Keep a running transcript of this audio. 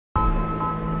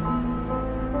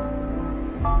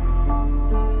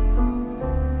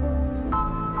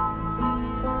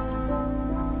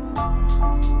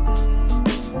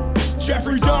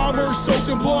Jeffrey Dahmer soaked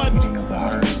in blood.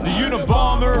 The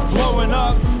Unabomber blowing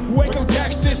up. Waco,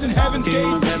 Texas, and Heaven's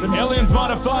Gates. Aliens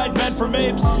modified, meant for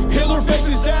apes. Hitler faked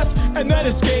his death and then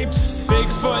escaped.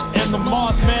 Bigfoot and the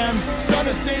Mothman. Son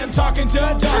of Sam talking to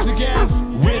dogs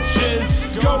again.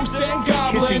 Witches, ghosts, and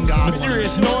goblins.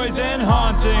 Mysterious noise and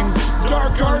hauntings.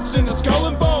 Dark arts in the skull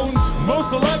and bones.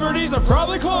 Most celebrities are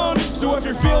probably cloned. So if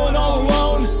you're feeling all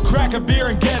alone, crack a beer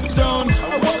and get stoned.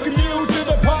 I welcome you to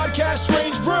the podcast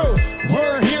Strange Brew.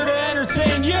 We're here to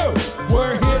entertain you.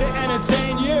 We're here to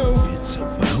entertain you. It's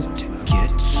about to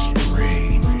get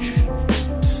strange.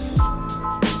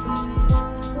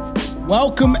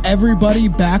 Welcome everybody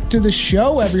back to the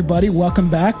show. Everybody, welcome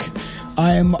back.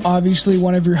 I am obviously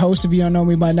one of your hosts. If you don't know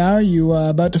me by now, you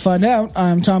about to find out.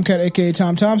 I'm Tomcat, aka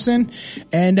Tom Thompson,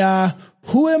 and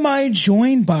who am I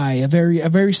joined by? A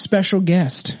very special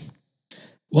guest.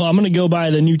 Well, I'm going to go by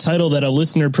the new title that a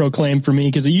listener proclaimed for me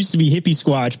because it used to be Hippie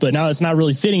Squatch, but now it's not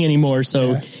really fitting anymore.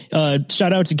 So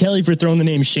shout out to Kelly for throwing the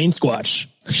name Shane Squatch.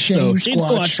 Shane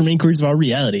Squatch from Inquiries About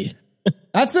Reality.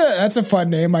 That's a fun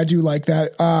name. I do like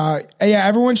that. Yeah,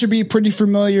 everyone should be pretty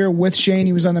familiar with Shane.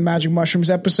 He was on the Magic Mushrooms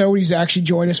episode. He's actually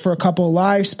joined us for a couple of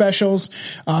live specials.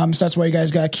 So that's why you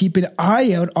guys got to keep an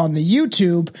eye out on the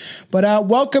YouTube. But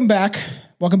welcome back.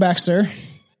 Welcome back, sir.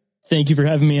 Thank you for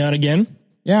having me on again.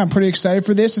 Yeah, I'm pretty excited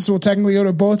for this. This will technically go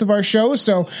to both of our shows,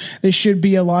 so this should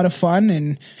be a lot of fun.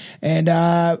 And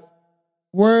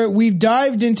we've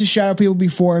dived into Shadow People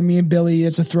before, me and Billy.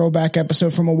 It's a throwback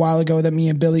episode from a while ago that me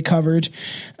and Billy covered.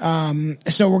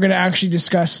 So we're going to actually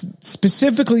discuss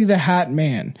specifically the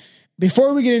Hatman.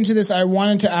 Before we get into this, I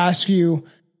wanted to ask you,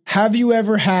 have you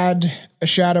ever had a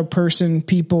shadow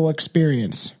people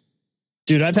experience?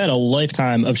 Dude, I've had a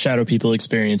lifetime of shadow people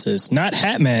experiences. Not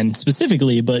Hatman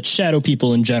specifically, but shadow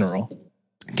people in general.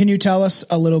 Can you tell us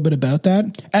a little bit about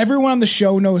that? Everyone on the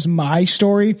show knows my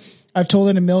story. I've told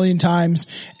it a million times,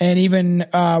 and even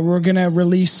we're going to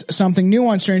release something new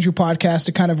on Strange Brew Podcast,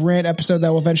 a kind of rant episode that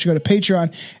will eventually go to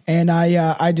Patreon, and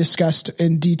I discussed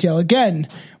in detail again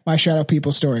my shadow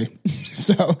people story.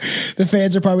 So the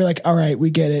fans are probably like, all right,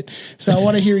 we get it. So I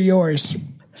want to hear yours.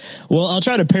 Well, I'll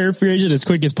try to paraphrase it as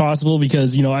quick as possible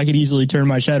because, you know, I could easily turn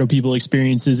my shadow people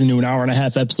experiences into an hour and a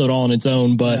half episode all on its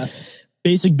own. But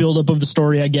basic buildup of the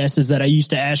story, I guess, is that I used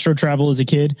to astro travel as a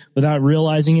kid without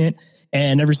realizing it.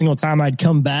 And every single time I'd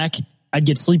come back, I'd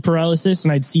get sleep paralysis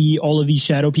and I'd see all of these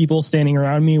shadow people standing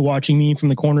around me, watching me from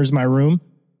the corners of my room.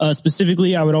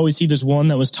 Specifically, I would always see this one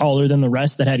that was taller than the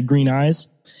rest that had green eyes.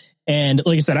 And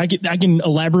like I said, I can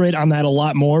elaborate on that a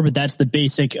lot more, but that's the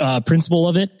basic principle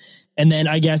of it. And then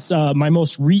I guess my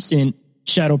most recent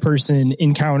shadow person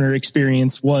encounter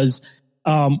experience was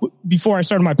before I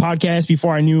started my podcast,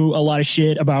 before I knew a lot of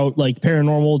shit about like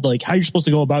paranormal, like how you're supposed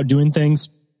to go about doing things.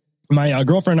 My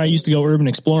girlfriend and I used to go urban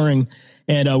exploring,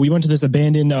 and we went to this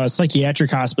abandoned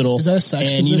psychiatric hospital. Is that a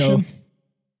sex position? You know,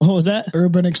 what was that?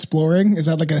 Urban exploring? Is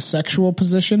that like a sexual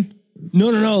position?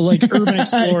 No, like urban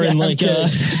exploring.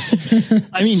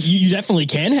 I mean, you definitely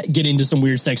can get into some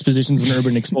weird sex positions when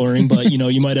urban exploring, but you know,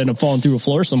 you might end up falling through a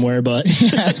floor somewhere, but yeah,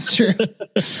 that's true.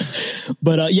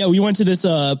 But we went to this,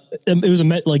 it was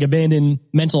like abandoned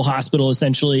mental hospital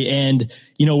essentially. And,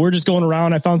 you know, we're just going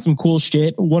around. I found some cool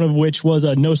shit. One of which was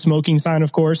a no smoking sign,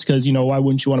 of course, because, you know, why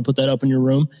wouldn't you want to put that up in your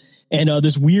room? And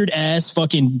this weird ass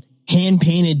fucking hand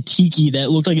painted tiki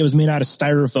that looked like it was made out of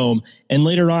styrofoam. And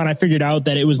later on, I figured out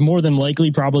that it was more than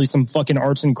likely probably some fucking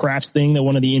arts and crafts thing that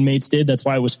one of the inmates did. That's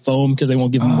why it was foam, because they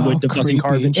won't give them wood to fucking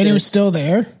carve and shit. And it was still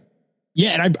there?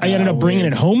 Yeah, and I ended up bringing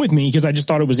it home with me because I just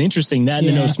thought it was interesting, that and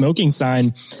the no smoking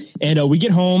sign. And we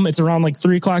get home, it's around like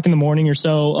 3:00 in the morning or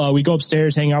so. We go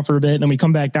upstairs, hang out for a bit, and then we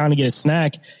come back down to get a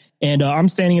snack. And I'm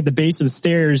standing at the base of the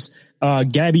stairs.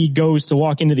 Gabby goes to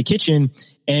walk into the kitchen,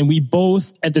 and we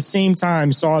both at the same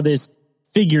time saw this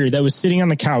figure that was sitting on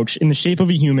the couch in the shape of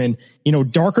a human, you know,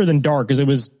 darker than dark because it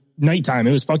was nighttime.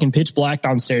 It was fucking pitch black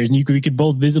downstairs, and we could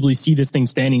both visibly see this thing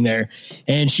standing there.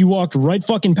 And she walked right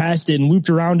fucking past it and looped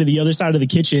around to the other side of the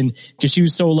kitchen because she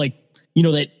was so like, you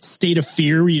know, that state of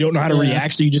fear where you don't know how to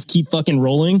react, so you just keep fucking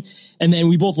rolling. And then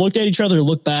we both looked at each other,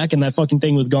 looked back, and that fucking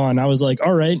thing was gone. I was like,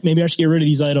 all right, maybe I should get rid of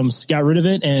these items. Got rid of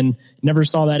it and never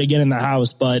saw that again in the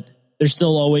house. But there's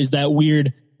still always that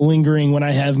weird lingering when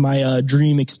I have my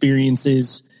dream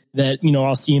experiences that, you know,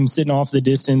 I'll see him sitting off the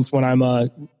distance when I'm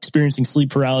experiencing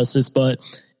sleep paralysis. But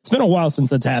it's been a while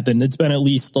since that's happened. It's been at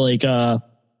least like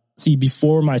See,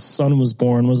 before my son was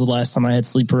born was the last time I had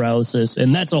sleep paralysis.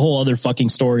 And that's a whole other fucking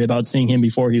story about seeing him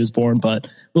before he was born, but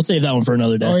we'll save that one for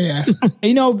another day. Oh, yeah.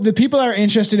 You know, the people that are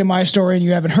interested in my story and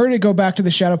you haven't heard it, go back to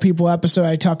the Shadow People episode.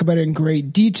 I talk about it in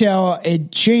great detail.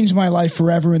 It changed my life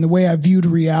forever in the way I viewed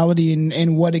reality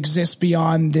and what exists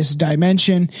beyond this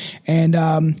dimension. And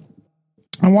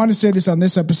I want to say this on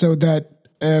this episode that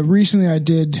recently I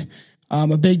did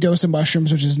a big dose of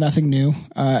mushrooms, which is nothing new.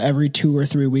 Every 2 or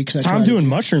 3 weeks. Tom doing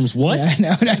mushrooms. What? Yeah,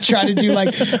 no, I try to do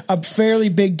like a fairly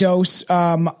big dose.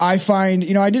 I find,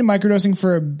 you know, I did microdosing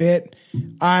for a bit.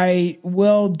 I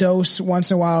will dose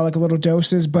once in a while, like a little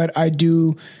doses, but I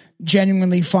do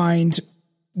genuinely find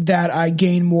that I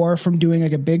gain more from doing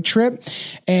like a big trip.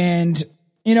 And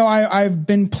you know, I've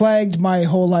been plagued my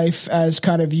whole life as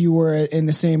kind of you were in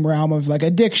the same realm of like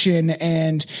addiction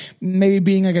and maybe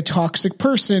being like a toxic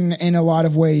person in a lot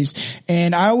of ways.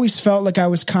 And I always felt like I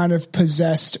was kind of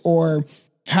possessed or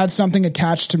had something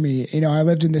attached to me. You know, I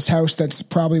lived in this house that's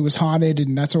probably was haunted,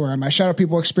 and that's where my Shadow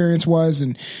People experience was.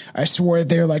 And I swore that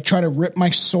they're like trying to rip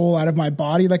my soul out of my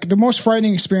body. Like the most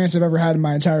frightening experience I've ever had in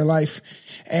my entire life.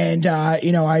 And,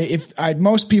 you know,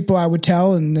 most people I would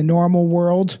tell in the normal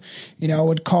world, you know,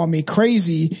 would call me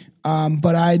crazy.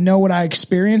 But I know what I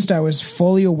experienced. I was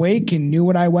fully awake and knew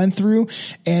what I went through.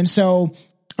 And so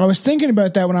I was thinking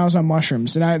about that when I was on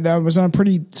mushrooms, and I was on a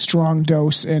pretty strong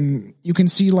dose, and you can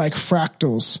see like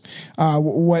fractals.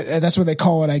 That's what they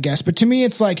call it, I guess. But to me,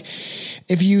 it's like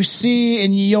if you see,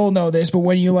 and you'll know this, but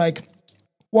when you like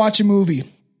watch a movie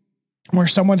where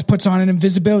someone puts on an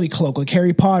invisibility cloak like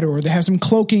Harry Potter, or they have some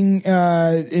cloaking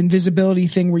invisibility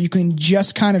thing where you can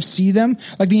just kind of see them,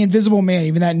 like the Invisible Man,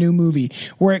 even that new movie,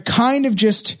 where it kind of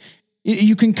just,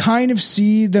 you can kind of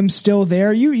see them still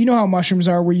there. You know how mushrooms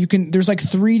are, where there's like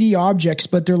 3D objects,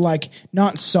 but they're like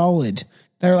not solid.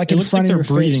 They're like in front of your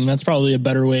breathing. face. That's probably a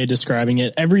better way of describing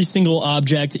it. Every single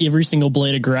object, every single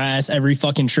blade of grass, every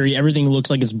fucking tree, everything looks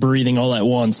like it's breathing all at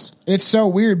once. It's so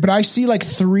weird, but I see like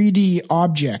 3D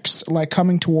objects like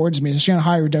coming towards me, especially on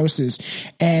higher doses,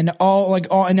 and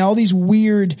all these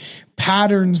weird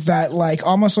patterns that like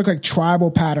almost look like tribal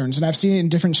patterns. And I've seen it in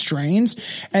different strains.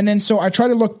 And then, so I try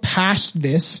to look past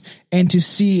this and to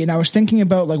see, and I was thinking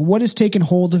about like what has taken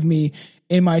hold of me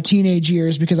in my teenage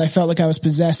years, because I felt like I was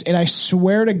possessed. And I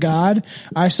swear to God,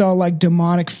 I saw like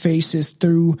demonic faces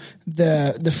through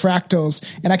the fractals.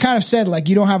 And I kind of said, like,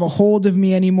 you don't have a hold of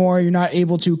me anymore. You're not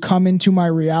able to come into my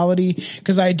reality.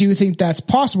 Cause I do think that's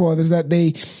possible, is that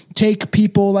they take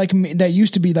people like me that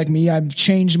used to be like me. I've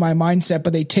changed my mindset,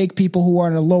 but they take people who are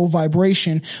in a low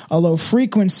vibration, a low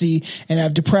frequency, and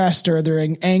have depressed or they're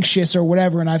anxious or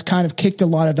whatever. And I've kind of kicked a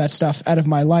lot of that stuff out of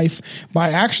my life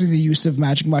by actually the use of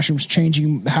magic mushrooms,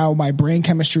 changing how my brain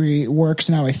chemistry works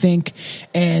and how I think.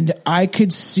 And I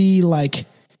could see like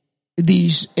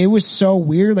it was so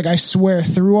weird. Like I swear,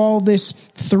 through all this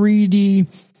 3D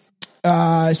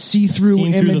see-through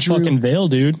imagery, the fucking veil,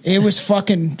 dude. It was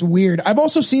fucking weird. I've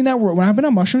also seen that when I've been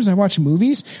on mushrooms, I watch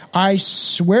movies. I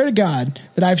swear to God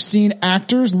that I've seen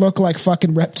actors look like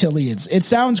fucking reptilians. It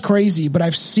sounds crazy, but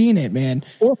I've seen it, man.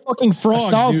 Or fucking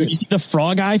frogs, dude. You see the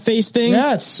frog eye face things?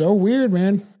 Yeah, it's so weird,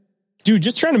 man. Dude,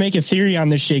 just trying to make a theory on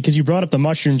this shit, because you brought up the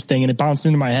mushrooms thing and it bounced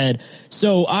into my head.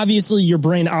 So obviously your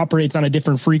brain operates on a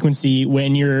different frequency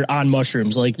when you're on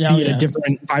mushrooms, like be it a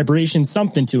different vibration,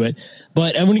 something to it.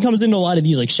 But when it comes into a lot of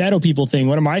these like Shadow People thing,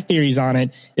 one of my theories on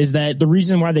it is that the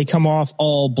reason why they come off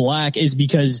all black is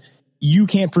because you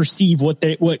can't perceive what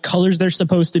colors they're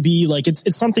supposed to be. Like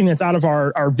it's something that's out of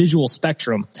our visual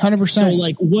spectrum. 100%. So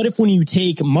like, what if when you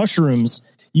take mushrooms,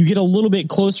 you get a little bit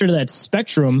closer to that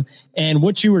spectrum, and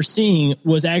what you were seeing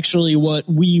was actually what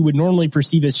we would normally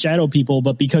perceive as shadow people,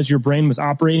 but because your brain was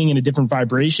operating in a different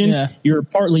vibration, you're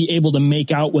partly able to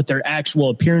make out what their actual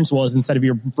appearance was instead of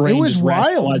your brain. It was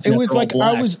wild. It was like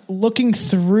I was looking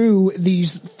through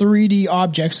these 3D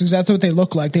objects, because that's what they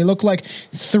look like. They look like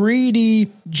 3D,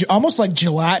 almost like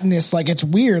gelatinous. Like it's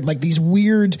weird, like these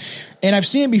weird, and I've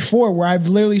seen it before where I've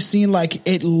literally seen like,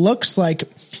 it looks like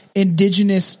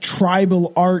indigenous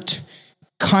tribal art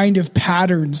kind of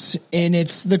patterns, and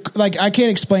it's like I can't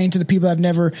explain to the people that have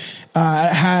never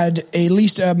had at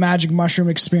least a magic mushroom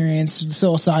experience,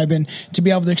 psilocybin, to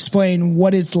be able to explain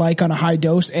what it's like on a high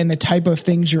dose and the type of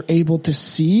things you're able to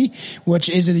see. Which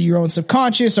is it your own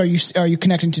subconscious? Are you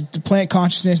connecting to the plant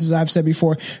consciousness, as I've said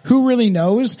before? Who really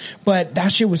knows? But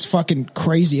that shit was fucking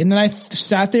crazy. And then I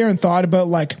sat there and thought about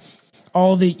like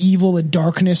all the evil and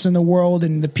darkness in the world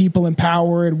and the people in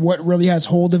power and what really has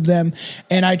hold of them.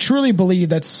 And I truly believe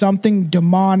that something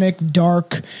demonic,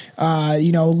 dark,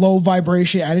 low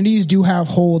vibration entities do have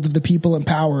hold of the people in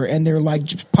power, and they're like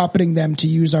just puppeting them to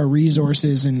use our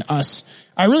resources and us.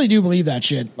 I really do believe that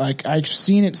shit. Like, I've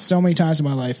seen it so many times in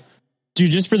my life. Dude,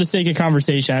 just for the sake of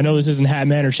conversation, I know this isn't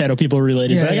Hatman or Shadow People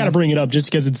related, but I got to bring it up just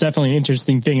because it's definitely an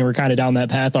interesting thing and we're kind of down that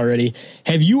path already.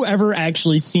 Have you ever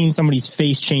actually seen somebody's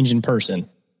face change in person?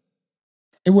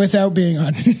 Without being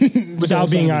on...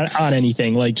 Without being on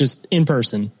anything, like just in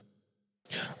person?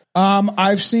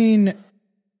 I feel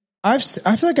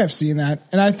like I've seen that.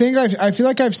 And I feel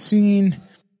like I've seen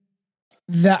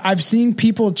that. I've seen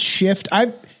people shift.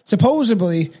 I've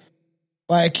supposedly,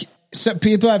 like... So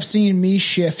people have seen me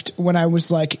shift when I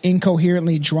was like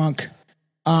incoherently drunk.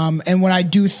 And when I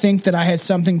do think that I had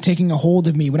something taking a hold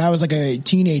of me when I was like a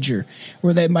teenager,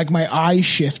 where they like my eyes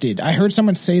shifted. I heard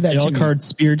someone say that to me. Card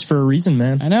spirits for a reason,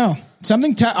 man. I know.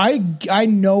 Something I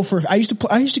know for I used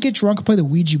to get drunk and play the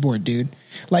Ouija board, dude.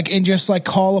 Like, and just like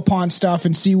call upon stuff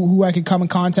and see who I could come in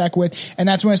contact with. And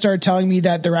that's when it started telling me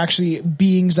that they're actually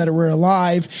beings that were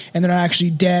alive and they're not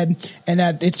actually dead. And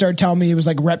that it started telling me it was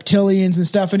like reptilians and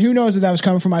stuff. And who knows if that was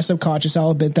coming from my subconscious.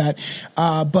 I'll admit that.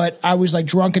 But I was like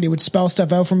drunk and it would spell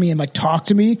stuff out for me and like talk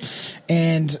to me.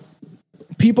 And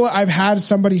I've had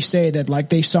somebody say that like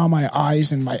they saw my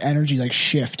eyes and my energy like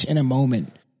shift in a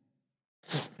moment.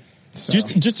 So,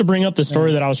 just to bring up the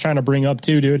story that I was trying to bring up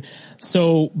too, dude.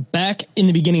 So back in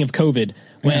the beginning of COVID,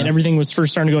 when everything was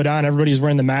first starting to go down, everybody was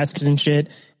wearing the masks and shit.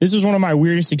 This was one of my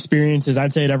weirdest experiences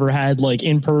I'd say I'd ever had, like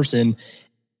in person,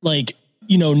 like,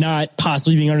 not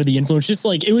possibly being under the influence. Just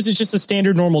like, it was just a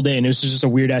standard normal day. And it was just a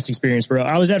weird ass experience, bro.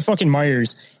 I was at fucking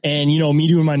Myers and, me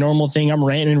doing my normal thing. I'm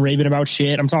ranting and raving about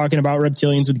shit. I'm talking about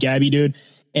reptilians with Gabby, dude.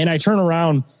 And I turn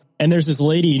around and there's this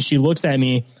lady and she looks at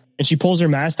me. And she pulls her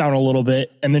mask down a little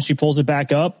bit and then she pulls it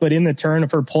back up. But in the turn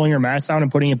of her pulling her mask down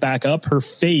and putting it back up, her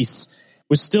face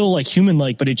was still like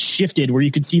human-like, but it shifted where you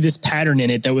could see this pattern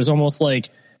in it that was almost like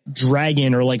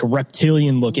dragon or like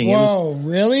reptilian looking. Whoa, it was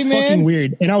really, man? Fucking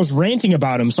weird. And I was ranting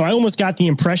about him. So I almost got the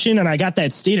impression and I got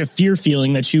that state of fear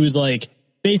feeling that she was like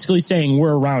basically saying,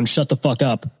 we're around, shut the fuck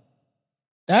up.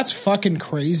 That's fucking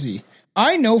crazy.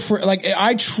 I know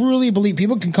I truly believe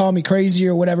people can call me crazy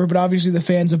or whatever, but obviously the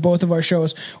fans of both of our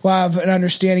shows will have an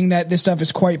understanding that this stuff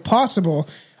is quite possible.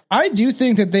 I do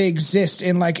think that they exist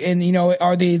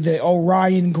are they the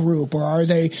Orion group or are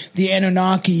they the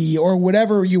Anunnaki or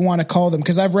whatever you want to call them?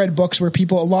 Because I've read books where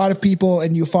a lot of people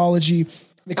in ufology,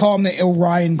 they call them the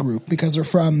Orion group because they're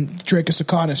from Draco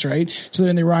Sacanis, right? So they're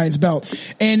in the Orion's belt.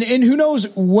 And who knows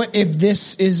what if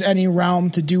this is any realm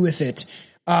to do with it.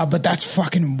 But that's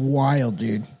fucking wild,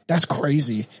 dude. That's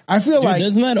crazy. I feel like,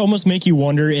 doesn't that almost make you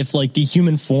wonder if like the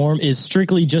human form is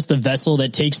strictly just a vessel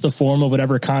that takes the form of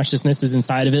whatever consciousness is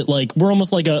inside of it? Like we're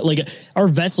almost like our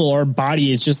vessel, our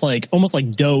body is just like almost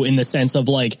like dough in the sense of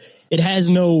like it has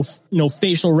no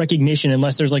facial recognition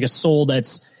unless there's like a soul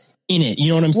that's in it. You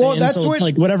know what I'm saying? Well, that's so it's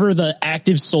like whatever the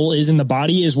active soul is in the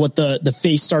body is what the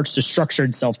face starts to structure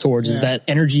itself towards is that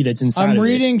energy that's inside I'm of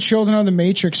reading it. Children of the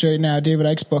Matrix right now, David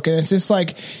Icke's book, and it's just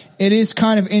like, it is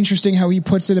kind of interesting how he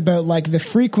puts it about like the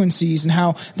frequencies and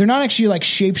how they're not actually like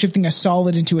shape-shifting a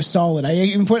solid into a solid. I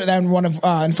even put that in in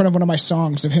front of one of my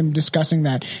songs of him discussing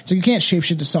that. So you can't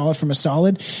shape-shift a solid from a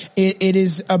solid. It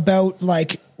is about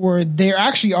like where they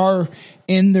actually are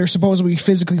in their supposedly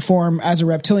physically form as a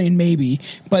reptilian, maybe,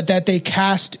 but that they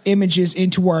cast images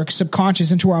into our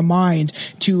subconscious, into our mind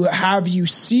to have you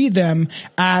see them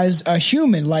as a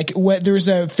human. Like there's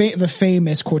the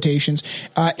famous quotations,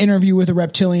 interview with a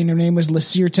reptilian. Her name was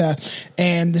Lacerta,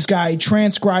 and this guy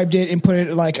transcribed it and put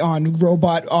it like on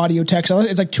robot audio text.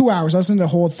 It's like 2 hours. Listen to the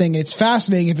whole thing. And it's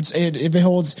fascinating if it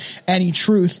holds any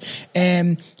truth.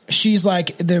 And she's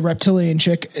like, the reptilian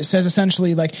chick says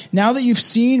essentially like, now that you've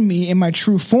seen me in my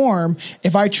true form,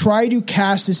 if I try to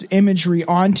cast this imagery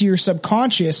onto your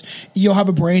subconscious, you'll have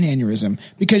a brain aneurysm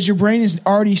because your brain is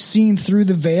already seen through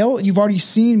the veil. You've already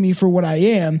seen me for what I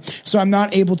am. So I'm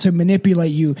not able to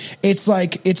manipulate you. It's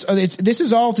like, this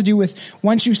is all to do with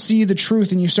once you see the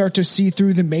truth and you start to see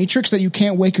through the matrix that you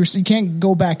can't you can't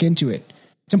go back into it.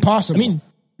 It's impossible. I mean,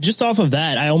 just off of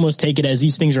that, I almost take it as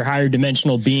these things are higher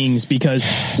dimensional beings because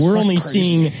we're only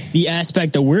seeing the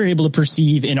aspect that we're able to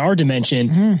perceive in our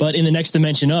dimension, but in the next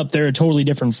dimension up, they're a totally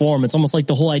different form. It's almost like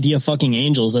the whole idea of fucking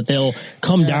angels that they'll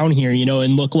come down here,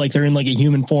 and look like they're in like a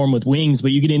human form with wings, but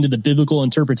you get into the biblical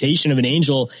interpretation of an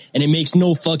angel and it makes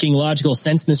no fucking logical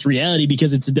sense in this reality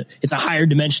because it's a higher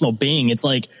dimensional being. It's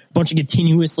like a bunch of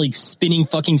continuous like spinning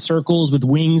fucking circles with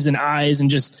wings and eyes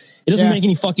and just, it doesn't make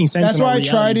any fucking sense. That's why I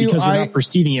try to, because we're not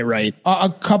perceiving getting it right. A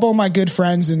couple of my good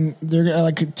friends, and they're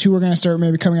like 2 are going to start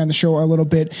maybe coming on the show a little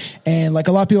bit. And like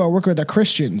a lot of people I work with are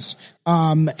Christians.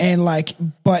 And like,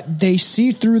 but they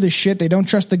see through the shit. They don't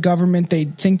trust the government. They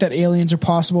think that aliens are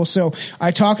possible. So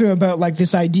I talk to them about like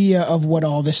this idea of what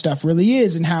all this stuff really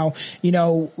is and how, you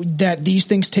know, that these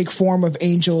things take form of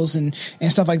angels and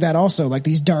stuff like that also, like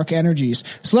these dark energies.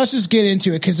 So let's just get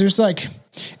into it, because there's like,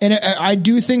 and I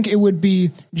do think it would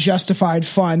be justified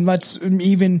fun. Let's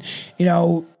even, you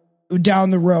know, down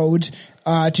the road,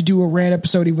 to do a rant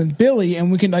episode even with Billy,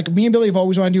 and we can, like, me and Billy have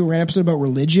always wanted to do a rant episode about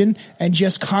religion and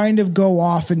just kind of go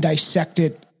off and dissect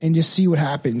it and just see what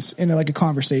happens in like a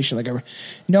conversation, like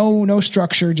no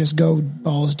structure, just go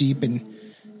balls deep and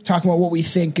talk about what we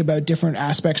think about different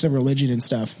aspects of religion and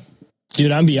stuff.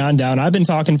 Dude, I'm beyond down. I've been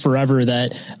talking forever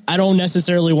that I don't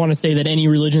necessarily want to say that any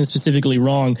religion is specifically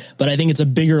wrong, but I think it's a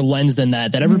bigger lens than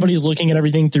that everybody's looking at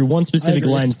everything through one specific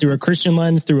lens, through a Christian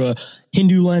lens, through a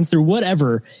Hindu lens, through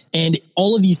whatever. And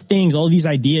all of these things, all of these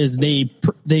ideas,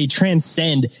 they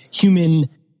transcend human,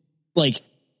 like,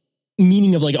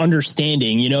 meaning of like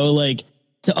understanding, you know, like,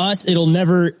 to us, it'll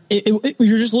never,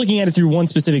 you're just looking at it through one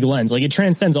specific lens. Like, it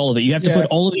transcends all of it. You have to put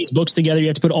all of these books together. You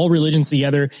have to put all religions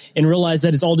together and realize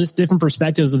that it's all just different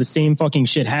perspectives of the same fucking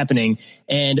shit happening.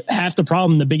 And half the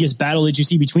problem, the biggest battle that you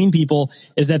see between people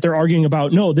is that they're arguing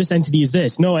about, no, this entity is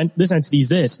this. No, this entity is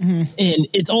this. And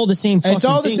it's all the same fucking It's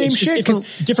all the thing. same It's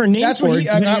shit. Different names That's for what it.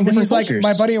 when he's like, cultures.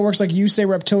 my buddy at work's like, you say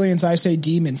reptilians, I say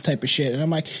demons type of shit. And I'm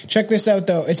like, check this out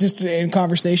though. It's just in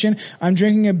conversation. I'm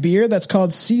drinking a beer that's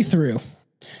called See-Through,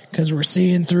 because we're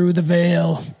seeing through the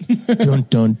veil. Dun,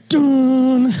 dun,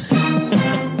 dun.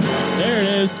 There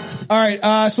it is. All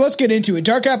right, so let's get into it.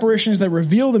 Dark apparitions that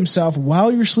reveal themselves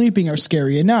while you're sleeping are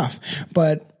scary enough,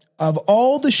 but of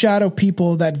all the shadow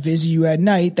people that visit you at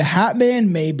night, the Hatman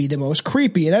may be the most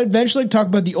creepy. And I'd eventually talk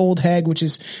about the old hag, which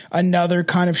is another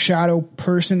kind of shadow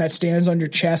person that stands on your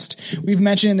chest. We've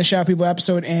mentioned in the Shadow People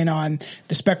episode and on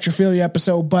the Spectrophilia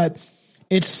episode, but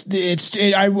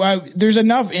there's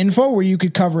enough info where you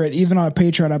could cover it even on a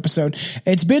Patreon episode.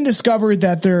 It's been discovered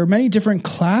that there are many different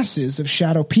classes of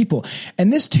shadow people,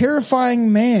 and this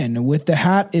terrifying man with the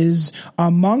hat is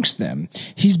amongst them.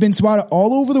 He's been spotted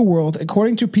all over the world.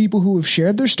 According to people who have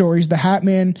shared their stories, the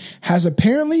Hatman has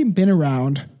apparently been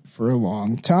around for a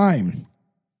long time.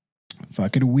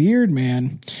 Fucking weird,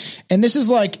 man. And this is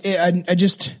like,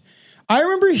 I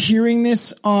remember hearing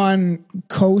this on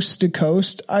Coast to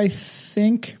Coast, I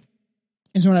think,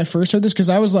 is when I first heard this, because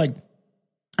I was like,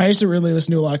 I used to really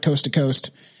listen to a lot of Coast to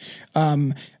Coast.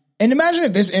 And imagine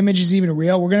if this image is even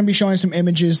real. We're going to be showing some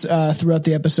images throughout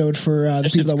the episode for the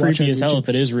people that watch on creepy as hell YouTube. if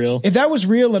it is real. If that was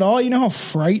real at all, you know how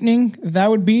frightening that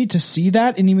would be to see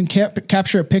that and even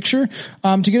capture a picture.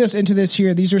 To get us into this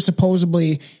here, these are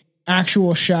supposedly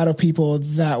actual shadow people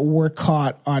that were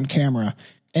caught on camera.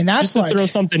 And that's just to throw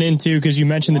something in too, because you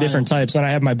mentioned the different types, and I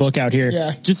have my book out here.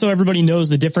 Yeah. Just so everybody knows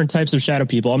the different types of shadow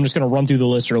people. I'm just going to run through the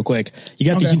list real quick. You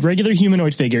got the regular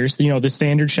humanoid figures, you know, the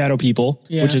standard shadow people,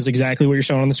 which is exactly what you're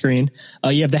showing on the screen.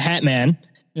 You have the Hatman.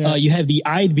 Yeah. You have the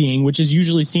eyed being, which is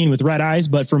usually seen with red eyes,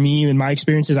 but for me, in my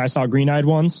experiences, I saw green eyed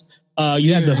ones.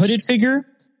 You have the hooded figure.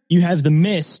 You have the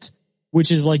mist,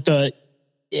 which is like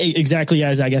exactly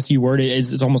as I guess you word it,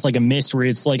 it's almost like a mist where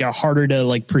it's like a harder to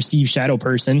like perceive shadow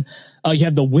person. You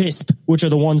have the wisp, which are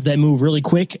the ones that move really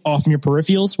quick off in your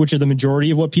peripherals, which are the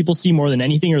majority of what people see more than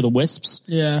anything, are the wisps.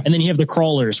 Yeah. And then you have the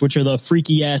crawlers, which are the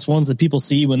freaky ass ones that people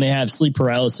see when they have sleep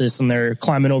paralysis and they're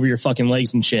climbing over your fucking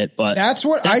legs and shit. But that's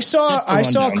what I saw. I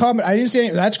saw a comment. I didn't see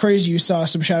anything. That's crazy. You saw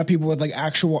some shadow people with like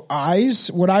actual eyes.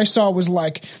 What I saw was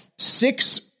like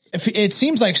 6. It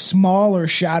seems like smaller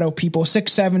shadow people,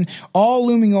 6, 7, all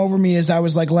looming over me as I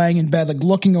was like laying in bed, like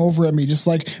looking over at me, just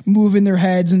like moving their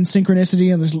heads in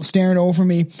synchronicity and just staring over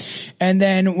me. And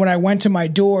then when I went to my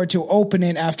door to open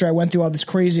it after I went through all this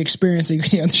crazy experience that you can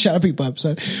hear on the Shadow People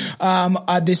episode,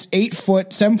 this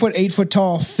 7 foot, 8 foot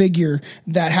tall figure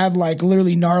that had like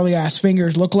literally gnarly ass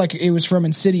fingers, looked like it was from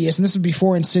Insidious. And this was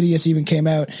before Insidious even came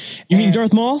out. You mean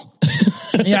Darth Maul?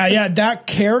 yeah, that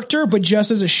character, but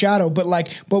just as a shadow, but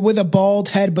with a bald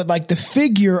head, but like the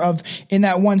figure of in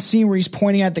that one scene where he's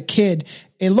pointing at the kid,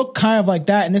 it looked kind of like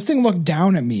that. And this thing looked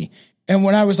down at me. And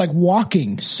when I was like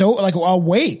walking, so like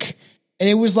awake, and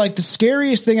it was like the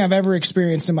scariest thing I've ever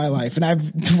experienced in my life. And I've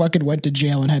fucking went to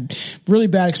jail and had really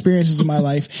bad experiences in my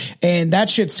life. And that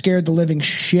shit scared the living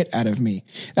shit out of me.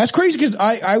 That's crazy, because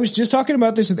I was just talking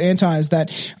about this with Anton, is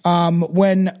that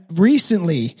when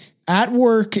recently at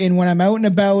work and when I'm out and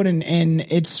about and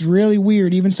it's really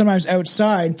weird, even sometimes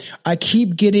outside, I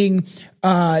keep getting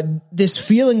this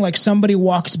feeling like somebody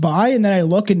walks by, and then I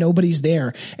look and nobody's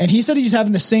there. And he said he's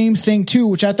having the same thing too,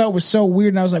 which I thought was so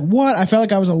weird. And I was like, what? I felt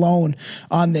like I was alone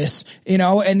on this, you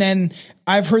know? And then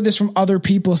I've heard this from other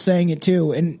people saying it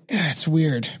too. And it's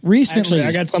weird. Recently, actually,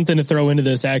 I got something to throw into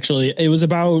this. Actually, it was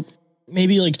about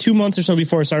maybe like 2 months or so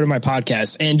before I started my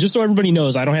podcast. And just so everybody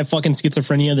knows, I don't have fucking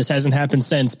schizophrenia. This hasn't happened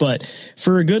since, but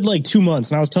for a good like 2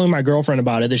 months, and I was telling my girlfriend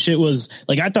about it. The shit was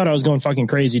like, I thought I was going fucking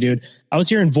crazy, dude. I was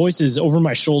hearing voices over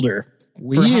my shoulder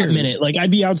for a hot minute. Like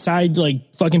I'd be outside,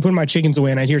 like fucking putting my chickens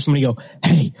away, and I'd hear somebody go,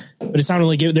 "Hey," but it sounded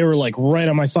like they were like right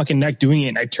on my fucking neck doing it.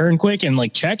 And I turned quick and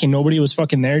like check, and nobody was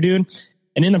fucking there, dude.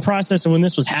 And in the process of when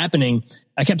this was happening,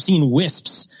 I kept seeing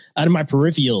wisps out of my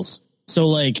peripherals. So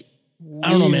like,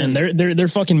 I don't know, man. They're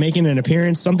fucking making an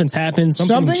appearance. Something's happened.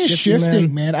 Something is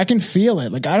shifting, man. I can feel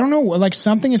it. Like, I don't know, like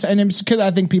something is, and it's because I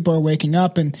think people are waking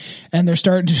up and they're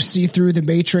starting to see through the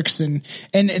matrix. And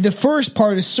the first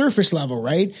part is surface level,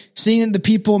 right? Seeing that the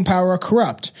people in power are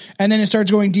corrupt. And then it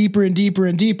starts going deeper and deeper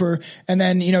and deeper. And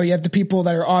then, you know, you have the people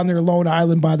that are on their lone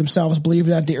island by themselves,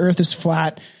 believing that the earth is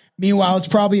flat. Meanwhile, it's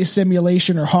probably a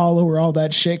simulation or hollow or all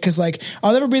that shit. Cause like,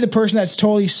 I'll never be the person that's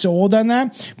totally sold on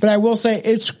that, but I will say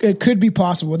it could be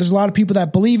possible. There's a lot of people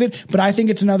that believe it, but I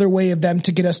think it's another way of them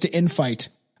to get us to infight.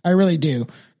 I really do.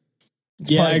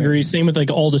 Yeah, I agree. Same with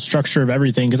like all the structure of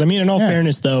everything. Because I mean, in all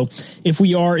fairness, though, if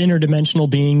we are interdimensional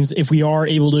beings, if we are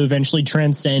able to eventually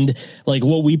transcend like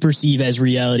what we perceive as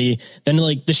reality, then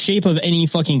like the shape of any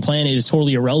fucking planet is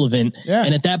totally irrelevant. Yeah.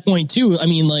 And at that point, too, I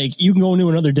mean, like you can go into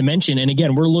another dimension. And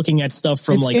again, we're looking at stuff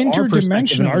from like our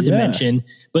perspective and our dimension.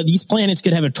 But these planets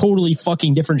could have a totally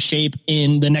fucking different shape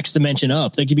in the next dimension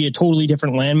up. They could be a totally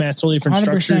different landmass, totally different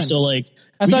 100%. Structure. So like,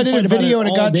 as I did a video and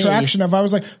it got traction of, I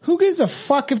was like, who gives a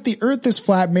fuck if the earth is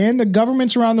flat, man? The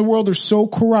governments around the world are so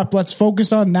corrupt. Let's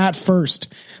focus on that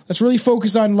first. Let's really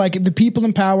focus on like the people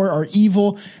in power are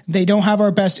evil. They don't have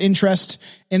our best interest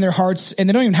in their hearts, and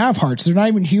they don't even have hearts. They're not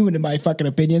even human in my fucking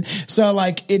opinion. So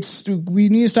like we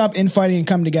need to stop infighting and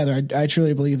come together. I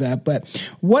truly believe that. But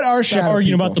what are stop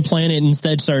arguing about the planet and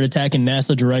instead start attacking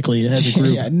NASA directly as a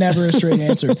group? Yeah, never a straight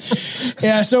answer.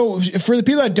 Yeah. So for the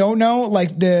people that don't know,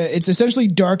 like it's essentially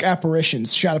dark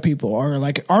apparitions. Shadow people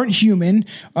aren't human,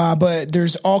 but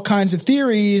there's all kinds of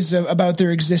theories about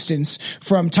their existence,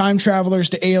 from time travelers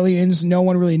to aliens. No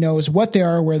one really knows what they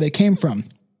are or where they came from.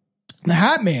 The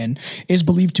Hatman is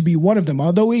believed to be one of them,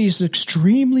 although he is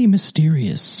extremely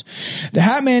mysterious. The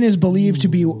Hatman is believed to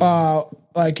be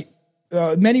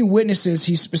many witnesses.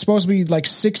 He's supposed to be like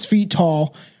 6 feet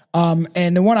tall.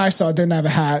 And the one I saw didn't have a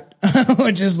hat,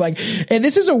 which is like, and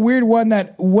this is a weird one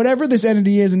that whatever this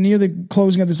entity is, and near the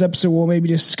closing of this episode, we'll maybe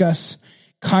discuss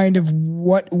kind of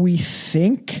what we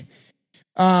think.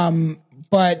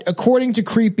 But according to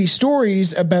creepy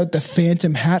stories about the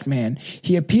Phantom Hatman,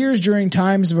 he appears during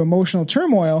times of emotional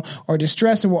turmoil or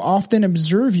distress and will often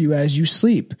observe you as you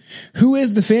sleep. Who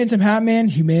is the Phantom Hatman?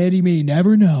 Humanity may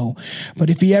never know, but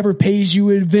if he ever pays you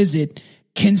a visit,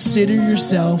 consider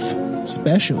yourself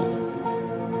special.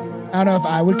 I don't know if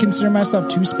I would consider myself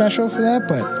too special for that,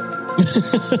 but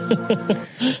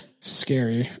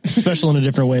scary. Special in a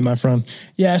different way, my friend.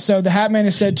 Yeah, so the Hatman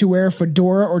is said to wear a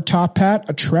fedora or top hat,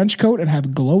 a trench coat, and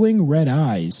have glowing red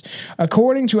eyes.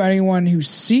 According to anyone who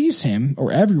sees him,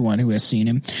 or everyone who has seen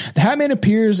him, the Hatman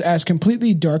appears as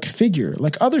completely dark figure,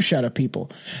 like other shadow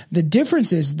people. The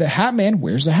difference is the Hatman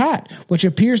wears a hat, which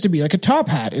appears to be like a top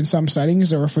hat in some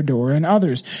sightings, or a fedora in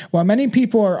others. While many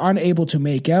people are unable to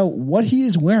make out what he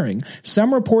is wearing,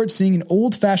 some report seeing an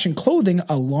old-fashioned clothing,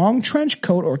 a long trench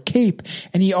coat or cape,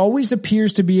 and he always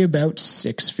appears to be about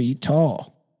 6 feet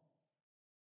tall.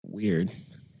 Weird.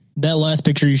 That last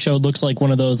picture you showed looks like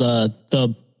one of those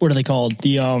what are they called?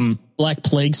 The Black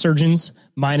Plague surgeons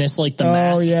minus like the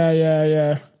mask. Oh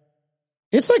yeah.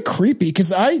 It's like creepy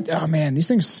because these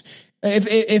things,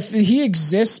 if he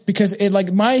exists, because it,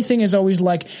 like, my thing is always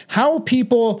like, how are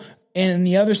people in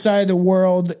the other side of the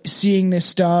world seeing this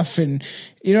stuff? And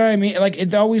you know what I mean? Like,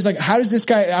 it's always like, how does this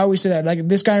guy, I always say that, like,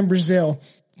 this guy in Brazil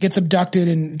gets abducted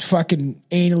and fucking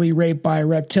anally raped by a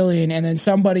reptilian, and then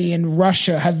somebody in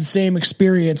Russia has the same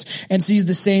experience and sees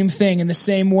the same thing in the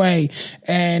same way.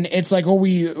 And it's like,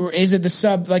 is it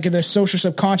the social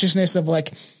subconsciousness of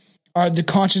like, the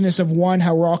consciousness of one,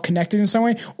 how we're all connected in some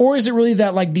way? Or is it really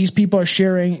that like these people are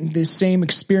sharing the same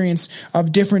experience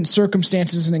of different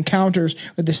circumstances and encounters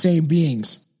with the same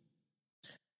beings?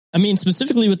 I mean,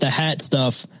 specifically with the hat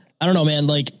stuff, I don't know, man,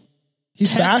 like,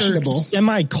 He's fashionable,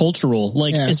 semi-cultural,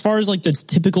 like as far as like the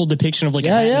typical depiction of like a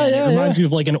Hatman. It reminds me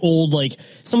of like an old like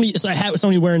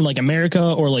somebody wearing like America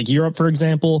or like Europe, for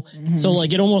example. So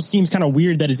like it almost seems kind of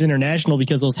weird that it's international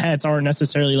because those hats aren't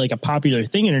necessarily like a popular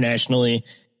thing internationally.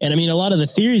 And I mean, a lot of the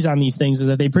theories on these things is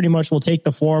that they pretty much will take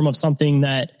the form of something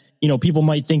that, you know, people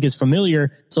might think is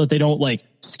familiar so that they don't like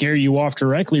scare you off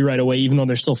directly right away, even though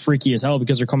they're still freaky as hell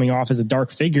because they're coming off as a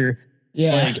dark figure.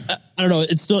 Yeah. Like, I don't know.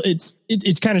 It's still,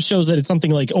 it kind of shows that it's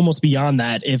something like almost beyond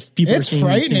that. If people are seeing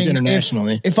these things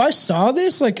internationally. If I saw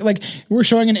this, like we're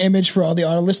showing an image for all the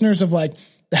auto listeners of like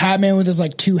the Hatman with his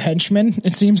like two henchmen,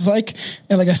 it seems like,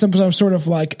 and like some sort of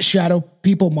like shadow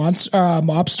people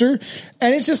mobster.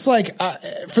 And it's just like,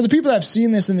 for the people that have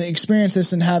seen this and experienced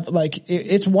this and have like,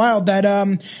 it's wild that, I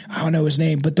don't know his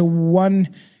name, but the one,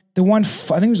 I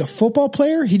think it was a football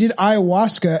player. He did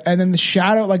ayahuasca, and then the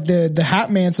shadow, like the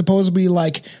Hatman, supposedly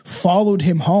like followed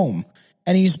him home,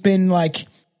 and he's been like,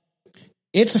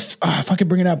 if I could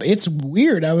bring it up, it's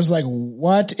weird. I was like,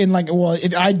 what? And like, well,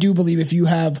 I do believe if you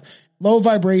have low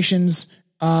vibrations,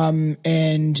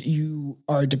 and you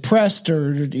are depressed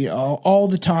or you know, all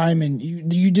the time, and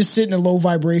you just sit in a low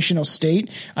vibrational state,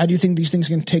 I do think these things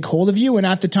can take hold of you. And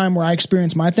at the time where I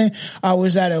experienced my thing, I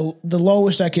was at the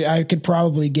lowest I could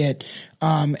probably get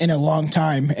in a long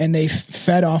time, and they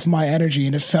fed off my energy,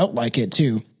 and it felt like it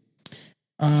too.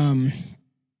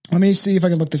 Let me see if I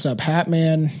can look this up.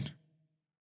 Hatman,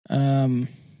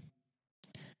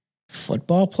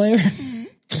 football player.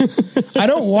 I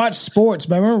don't watch sports,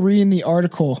 but I remember reading the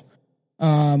article.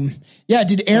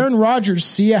 Did Aaron Rodgers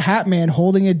see a Hatman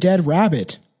holding a dead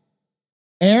rabbit?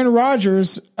 Aaron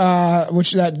Rodgers,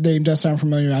 which that name does sound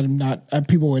familiar. I'm not,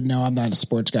 people would know I'm not a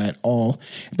sports guy at all,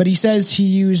 but he says he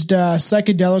used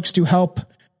psychedelics to help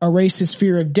erase his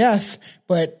fear of death,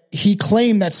 but he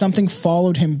claimed that something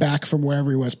followed him back from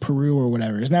wherever he was, Peru or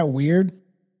whatever. Isn't that weird?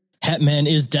 Hatman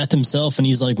is death himself, and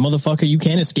he's like, motherfucker, you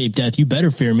can't escape death. You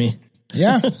better fear me.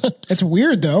 Yeah, it's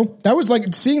weird though. That was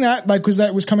like seeing that, like, because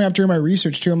that was coming up during my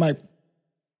research too. I'm like,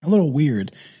 a little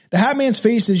weird. The Hatman's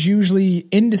face is usually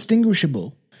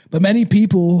indistinguishable, but many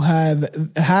people have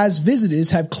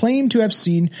claimed to have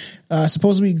seen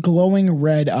supposedly glowing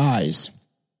red eyes.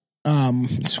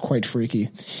 It's quite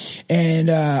freaky. And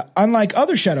unlike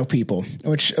other shadow people,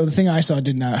 which the thing I saw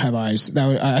did not have eyes,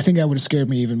 I think that would have scared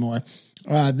me even more.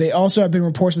 They also have been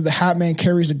reports that the Hatman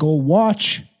carries a gold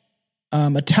watch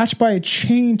attached by a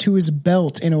chain to his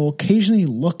belt, and will occasionally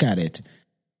look at it.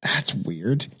 That's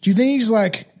weird. Do you think he's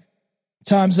like,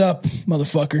 time's up,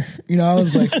 motherfucker? You know, I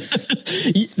was like,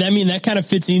 I mean, that kind of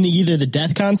fits into either the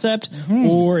death concept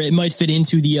or it might fit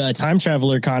into the time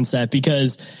traveler concept,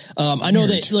 because I know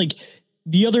that like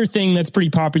the other thing that's pretty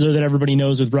popular that everybody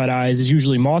knows with red eyes is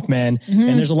usually Mothman.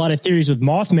 And there's a lot of theories with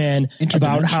Mothman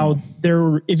about how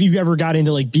if you ever got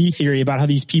into like B theory about how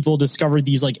these people discovered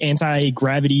these like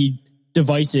anti-gravity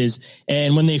devices,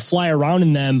 and when they fly around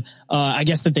in them, I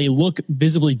guess that they look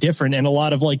visibly different, and a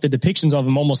lot of like the depictions of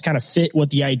them almost kind of fit what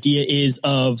the idea is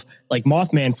of like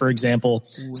Mothman, for example.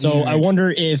 Weird. So I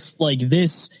wonder if like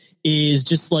this is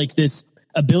just like this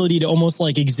ability to almost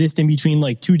like exist in between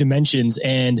like two dimensions,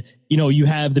 and you know, you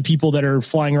have the people that are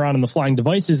flying around in the flying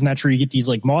devices, and that's where you get these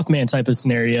like Mothman type of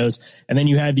scenarios, and then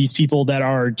you have these people that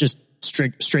are just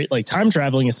straight like time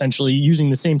traveling, essentially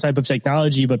using the same type of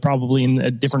technology, but probably in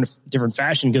a different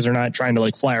fashion, because they're not trying to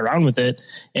like fly around with it.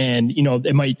 And, you know,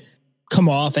 it might come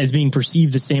off as being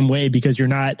perceived the same way because you're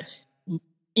not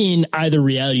in either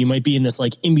reality. You might be in this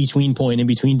like in between point, in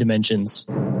between dimensions,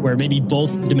 where maybe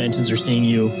both dimensions are seeing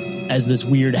you as this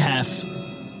weird half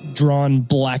drawn,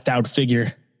 blacked out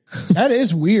figure. That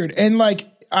is weird. And like,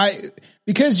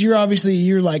 because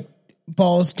you're like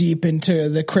balls deep into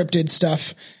the cryptid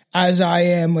stuff, as I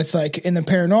am with like in the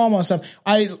paranormal stuff.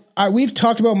 We've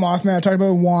talked about Mothman. I talked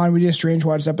about Juan. We did a Strange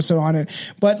Watch episode on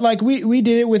it, but like we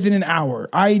did it within an hour.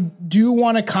 I do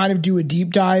want to kind of do a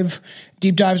deep dive.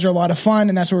 Deep dives are a lot of fun,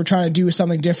 and that's what we're trying to do with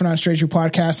something different on Strange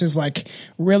Podcast, is like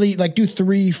really like do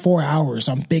 3-4 hours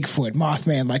on Bigfoot,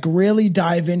 Mothman, like really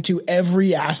dive into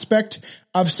every aspect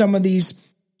of some of these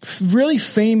really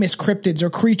famous cryptids or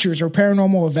creatures or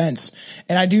paranormal events.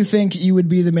 And I do think you would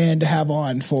be the man to have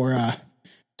on for,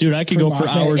 dude, I could go for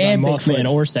hours on Mothman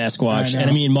or Sasquatch. And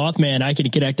I mean, Mothman, I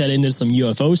could connect that into some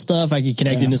UFO stuff. I could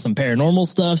connect into some paranormal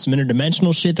stuff, some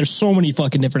interdimensional shit. There's so many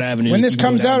fucking different avenues. When this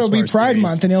comes out, it'll be Pride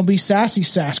Month, and it'll be Sassy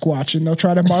Sasquatch, and they'll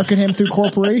try to market him through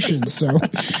corporations. So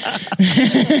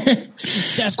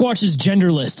Sasquatch is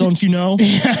genderless, don't you know?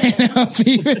 Yeah, I know.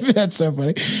 That's so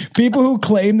funny. People who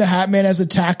claim the Hatman has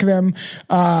attacked them,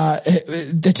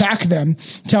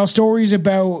 tell stories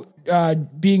about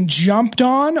being jumped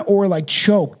on or like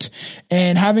choked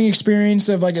and having experience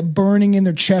of like burning in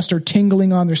their chest or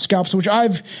tingling on their scalps, which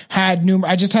I've had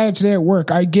I just had it today at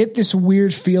work. I get this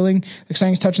weird feeling like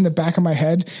something's touching the back of my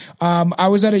head. I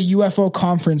was at a UFO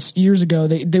conference years ago.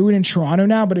 They do it in Toronto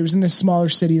now, but it was in this smaller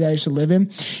city that I used to live in.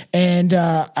 And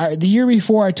the year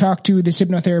before, I talked to this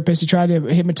hypnotherapist. He tried to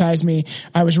hypnotize me.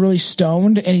 I was really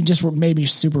stoned and he just made me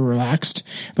super relaxed,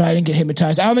 but I didn't get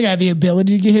hypnotized. I don't think I have the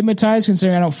ability to get hypnotized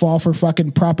considering I don't fall for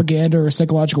fucking propaganda or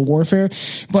psychological warfare.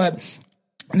 But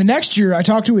the next year I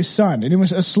talked to his son and it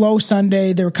was a slow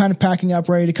Sunday. They were kind of packing up,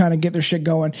 ready to kind of get their shit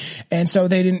going. And so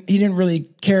he didn't really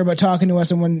care about talking to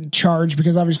us and wouldn't charge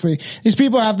because obviously these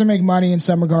people have to make money in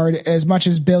some regard, as much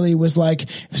as Billy was like,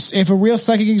 if a real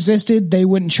psychic existed, they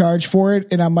wouldn't charge for it.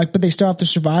 And I'm like, but they still have to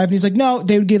survive. And he's like, no,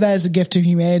 they would give that as a gift to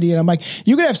humanity. And I'm like,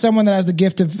 you could have someone that has the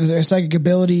gift of psychic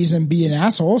abilities and be an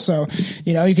asshole. So,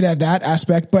 you know, you could have that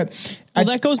aspect, but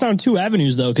that goes down two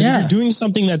avenues though. Cause if you're doing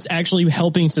something that's actually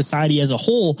helping society as a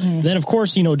whole, then of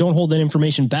course, you know, don't hold that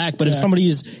information back. But if somebody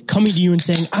is coming to you and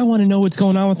saying, I want to know what's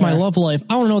going on with my love life,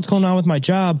 I want to know what's going on with my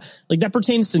job, like that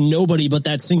pertains to nobody but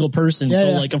that single person.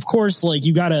 Like, of course, like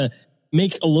you got to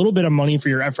make a little bit of money for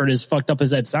your effort, as fucked up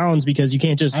as that sounds, because you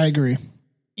can't just, I agree.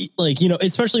 Like, you know,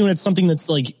 especially when it's something that's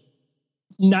like,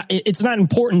 it's not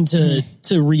important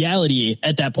to reality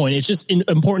at that point. It's just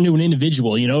important to an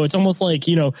individual. You know, it's almost like,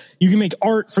 you know, you can make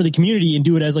art for the community and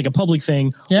do it as like a public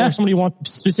thing. Or if somebody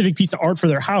wants a specific piece of art for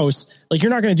their house, like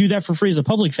you're not going to do that for free as a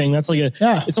public thing. That's like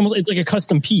it's like a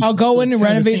custom piece. I'll go in and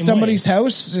renovate somebody's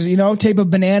house, you know, tape a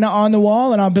banana on the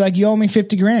wall and I'll be like, you owe me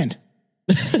 50 grand.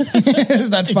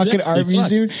 Is that fucking art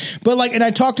dude? But like, and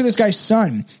I talked to this guy's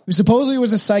son who supposedly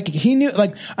was a psychic. He knew,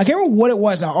 like, I can't remember what it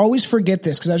was. I always forget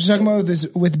this because I was just talking about this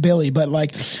with Billy, but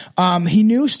like, he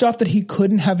knew stuff that he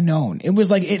couldn't have known. It was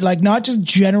like not just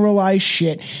generalized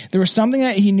shit. There was something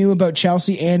that he knew about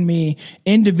Chelsea and me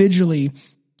individually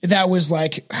that was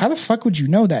like, how the fuck would you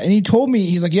know that? And he told me,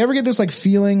 he's like, you ever get this like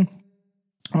feeling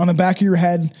on the back of your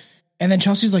head? And then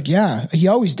Chelsea's like, yeah, he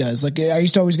always does. Like, I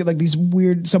used to always get like these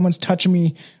weird, someone's touching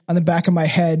me on the back of my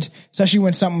head, especially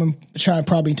when something trying to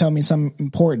probably tell me something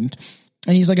important.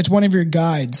 And he's like, it's one of your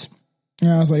guides.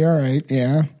 And I was like, all right,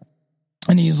 yeah.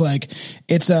 And he's like,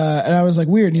 and I was like,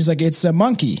 weird. And he's like, it's a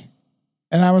monkey.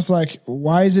 And I was like,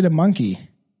 why is it a monkey?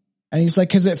 And he's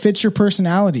like, cause it fits your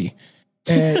personality.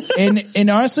 And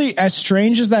honestly, as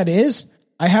strange as that is,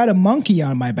 I had a monkey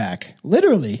on my back,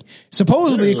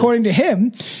 supposedly, according to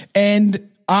him. And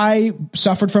I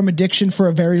suffered from addiction for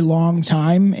a very long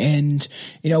time and,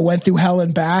 you know, went through hell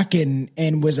and back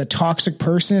and was a toxic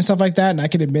person and stuff like that. And I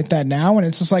can admit that now. And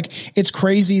it's just like, it's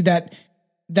crazy that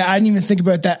I didn't even think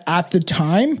about that at the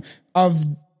time of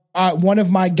one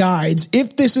of my guides,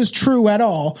 if this is true at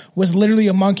all, was literally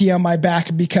a monkey on my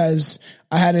back because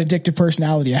I had an addictive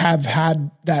personality. I have had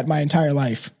that my entire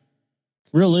life.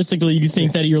 Realistically, you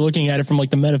think that you're looking at it from like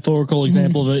the metaphorical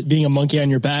example of it being a monkey on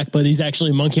your back, but he's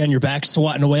actually a monkey on your back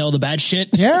swatting away all the bad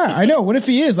shit. Yeah, I know. What if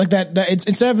he is like that? It's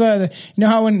instead of the you know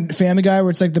how in Family Guy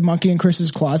where it's like the monkey in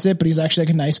Chris's closet, but he's actually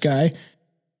like a nice guy.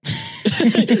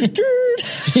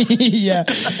 Yeah.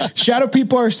 Shadow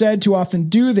people are said to often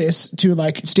do this to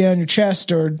like stand on your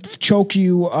chest or choke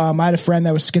you. I had a friend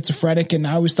that was schizophrenic and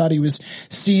I always thought he was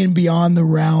seeing beyond the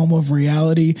realm of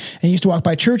reality. And he used to walk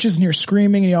by churches and hear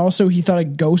screaming. And he thought a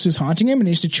ghost was haunting him and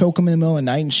he used to choke him in the middle of the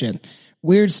night and shit.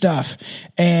 Weird stuff.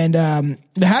 And the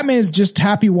Hatman is just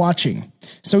happy watching.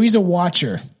 So he's a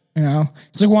watcher, you know.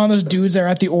 It's like one of those dudes that are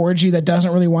at the orgy that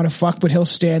doesn't really want to fuck, but he'll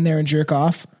stand there and jerk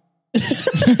off. Like,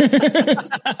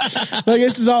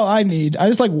 this is all I need. I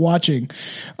just like watching.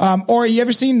 Or you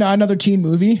ever seen Another Teen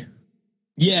Movie?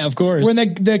 Yeah, of course. When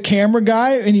the camera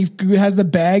guy and he has the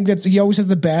bag he always has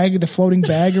the bag, the floating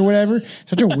bag or whatever.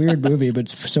 Such a weird movie, but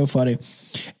it's so funny.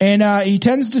 And he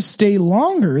tends to stay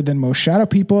longer than most shadow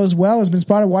people as well. Has been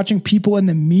spotted watching people in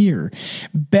the mirror,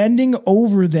 bending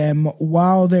over them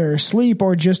while they're asleep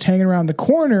or just hanging around the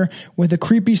corner with a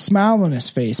creepy smile on his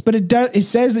face. But it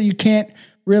says that you can't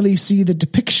really see the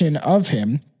depiction of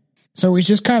him. So he's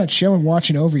just kind of chilling,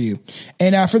 watching over you.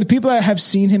 And for the people that have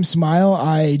seen him smile,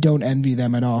 I don't envy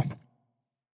them at all.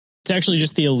 It's actually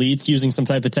just the elites using some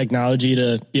type of technology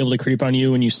to be able to creep on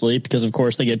you when you sleep, because of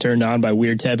course they get turned on by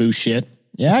weird taboo shit.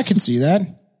 Yeah, I can see that.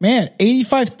 Man,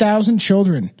 85,000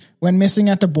 children went missing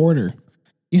at the border.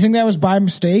 You think that was by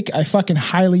mistake? I fucking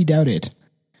highly doubt it.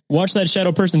 Watch that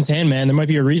shadow person's hand, man. There might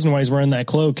be a reason why he's wearing that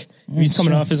cloak. He's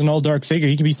coming off as an all dark figure.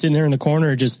 He could be sitting there in the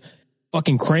corner just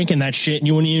fucking cranking that shit and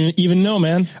you wouldn't even know,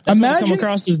 man. That's Imagine come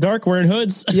across as dark wearing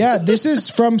hoods. Yeah, this is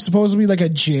from supposedly like a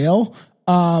jail.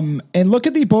 And look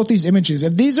at both these images.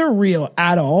 If these are real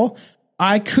at all,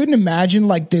 I couldn't imagine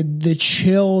like the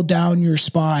chill down your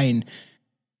spine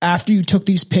after you took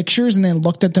these pictures and then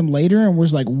looked at them later and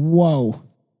was like, whoa.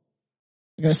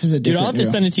 This is a different Dude, I'll have to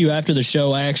send it to you after the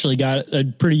show. I actually got a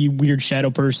pretty weird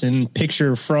shadow person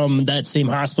picture from that same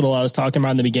hospital I was talking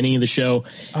about in the beginning of the show.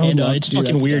 And it's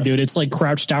fucking weird, dude. It's like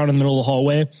crouched down in the middle of the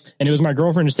hallway. And it was my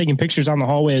girlfriend just taking pictures on the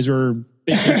hallway as we were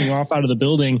taking off out of the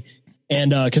building.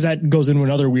 And cause that goes into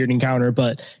another weird encounter.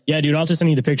 But yeah, dude, I'll just send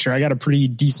you the picture. I got a pretty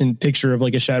decent picture of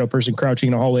like a shadow person crouching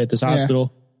in a hallway at this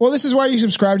hospital. Well, this is why you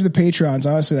subscribe to the Patreons,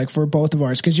 honestly, like for both of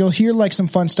ours, because you'll hear like some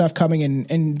fun stuff coming in,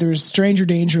 and there's Stranger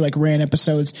Danger, like rant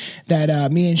episodes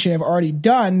that me and Shane have already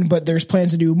done, but there's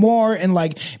plans to do more. And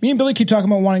like me and Billy keep talking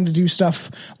about wanting to do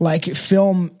stuff like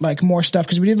film, like more stuff,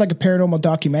 because we did like a paranormal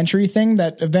documentary thing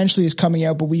that eventually is coming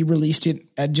out, but we released it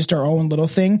at just our own little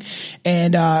thing.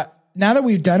 And now that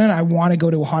we've done it, I want to go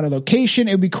to a haunted location.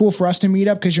 It would be cool for us to meet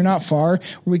up because you're not far.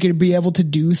 We could be able to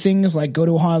do things like go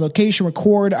to a haunted location,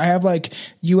 record. I have like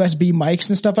USB mics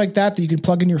and stuff like that you can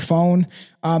plug in your phone.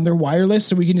 They're wireless,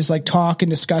 so we can just like talk and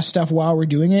discuss stuff while we're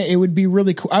doing it. It would be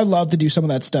really cool. I'd love to do some of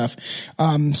that stuff.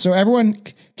 So everyone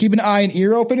keep an eye and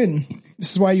ear open. And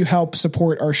this is why you help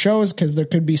support our shows, because there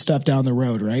could be stuff down the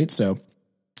road, right? So.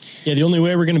 Yeah, the only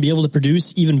way we're going to be able to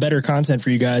produce even better content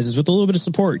for you guys is with a little bit of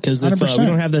support. Because if we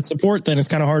don't have that support, then it's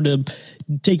kind of hard to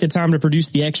take the time to produce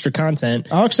the extra content.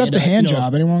 I'll accept a hand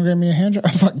job. Anyone want to give me a hand job?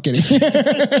 I'm fucking kidding.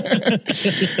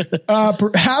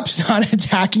 Perhaps not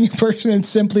attacking a person and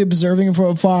simply observing them from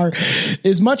afar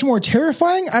is much more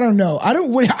terrifying. I don't know.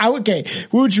 Okay,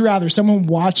 would you rather someone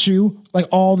watch you like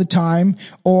all the time,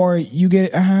 or you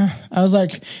get? I was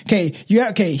like,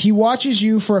 he watches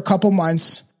you for a couple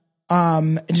months.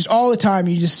 Just all the time,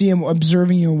 you just see him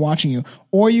observing you and watching you,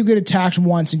 or you get attacked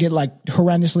once and get like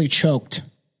horrendously choked.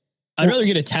 I'd rather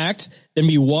get attacked than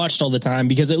be watched all the time,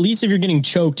 because at least if you're getting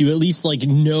choked, you at least like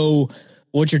know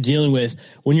what you're dealing with.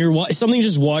 When something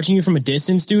just watching you from a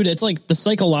distance, dude, it's like the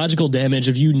psychological damage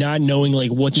of you not knowing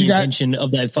like what the intention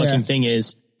of that fucking thing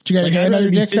is. Do you got your hand on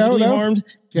your dick though? Harmed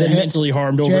than mentally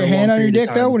harmed over a long period of time. Hand on your dick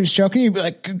though when he's choking you, be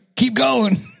like, keep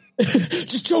going.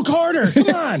 Just choke harder.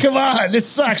 Come on. Come on. This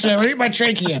sucks. I'm eating my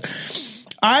trachea.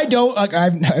 I don't like,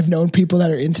 I've known people that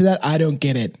are into that. I don't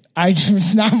get it.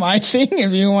 It's not my thing.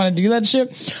 If you want to do that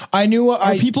shit,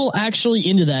 are people actually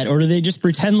into that, or do they just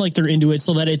pretend like they're into it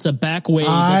so that it's a back way?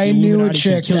 I knew a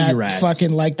chick that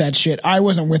fucking liked that shit. I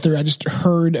wasn't with her. I just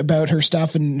heard about her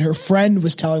stuff, and her friend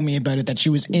was telling me about it, that she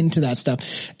was into that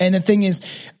stuff. And the thing is,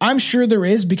 I'm sure there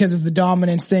is, because it's the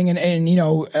dominance thing. And you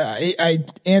know,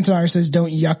 Antonar says,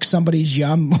 don't yuck somebody's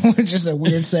yum, which is a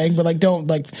weird saying, but like, don't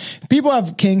like, people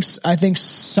have kinks. I think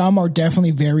some are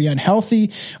definitely very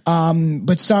unhealthy.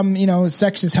 But some, you know,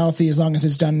 sex is healthy as long as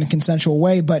it's done in a consensual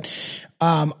way. But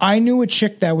I knew a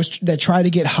chick that tried to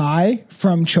get high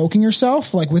from choking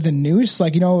herself, like with a noose,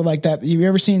 like, you know, like that. You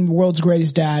ever seen World's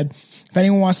Greatest Dad? If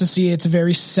anyone wants to see it, it's a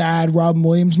very sad Robin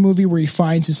Williams movie where he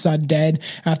finds his son dead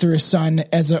after his son,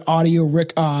 as an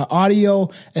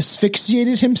audio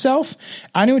asphyxiated himself.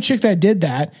 I knew a chick that did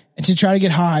that, and to try to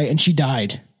get high, and she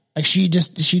died. Like she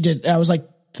did. I was like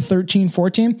 13,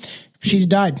 14. She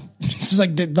died. It's just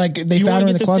like they found her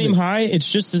in the closet. Same high,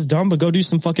 it's just as dumb, but go do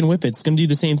some fucking whippets. It's going to do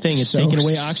the same thing. It's taking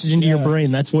away oxygen to your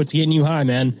brain. That's what's getting you high,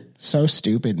 man. So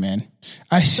stupid, man.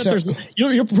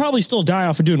 You'll probably still die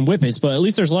off of doing whippets, but at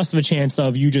least there's less of a chance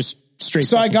of you just straight.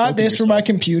 So I got this for my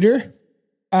computer.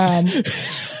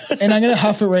 And I'm going to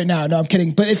huff it right now. No, I'm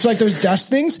kidding. But it's like those dust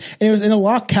things, and it was in a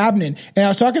locked cabinet. And I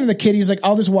was talking to the kid. He's like,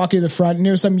 I'll just walk you to the front. And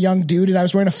there was some young dude, and I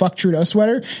was wearing a Fuck Trudeau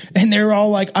sweater. And they were all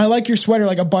like, I like your sweater.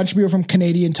 Like a bunch of people from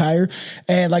Canadian Tire.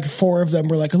 And like 4 of them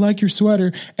were like, I like your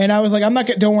sweater. And I was like,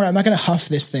 don't worry. I'm not going to huff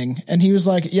this thing. And he was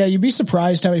like, yeah, you'd be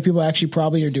surprised how many people actually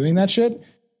probably are doing that shit.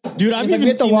 Dude, I've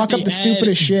even to walk up the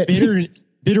stupidest shit.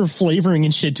 Bitter flavoring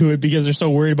and shit to it because they're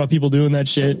so worried about people doing that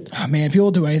shit. Oh man,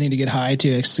 people do anything to get high to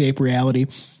escape reality.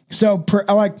 So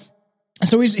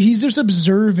he's just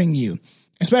observing you,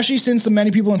 especially since the many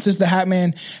people insist the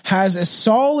Hatman has a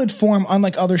solid form,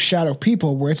 unlike other shadow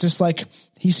people, where it's just like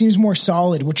he seems more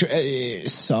solid, which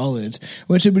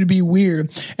would be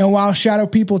weird. And while shadow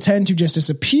people tend to just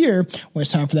disappear when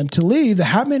it's time for them to leave, the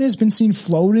Hatman has been seen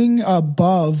floating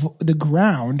above the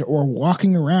ground or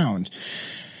walking around.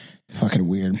 Fucking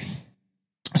weird.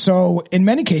 So in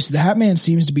many cases, the Hatman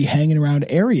seems to be hanging around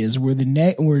areas where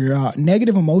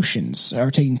negative emotions are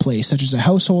taking place, such as a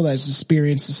household that has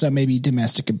experienced some maybe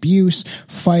domestic abuse,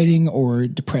 fighting, or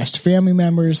depressed family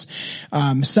members.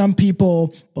 Some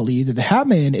people believe that the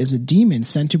Hatman is a demon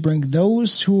sent to bring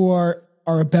those who are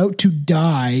about to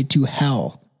die to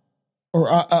hell.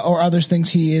 Or others thinks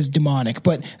he is demonic.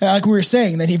 But like we were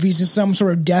saying, that if he's just some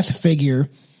sort of death figure,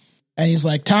 And he's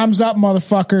like, time's up,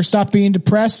 motherfucker. Stop being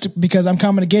depressed because I'm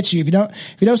coming to get you. If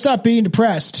you don't stop being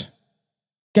depressed,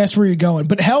 guess where you're going.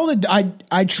 But hell,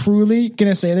 I truly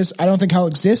gonna say this. I don't think hell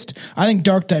exists. I think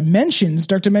dark dimensions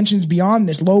beyond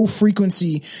this, low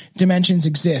frequency dimensions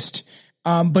exist.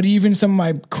 But even some of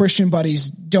my Christian buddies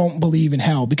don't believe in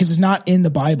hell because it's not in the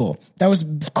Bible. That was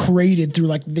created through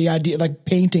like the idea, like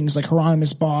paintings like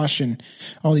Hieronymus Bosch and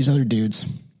all these other dudes.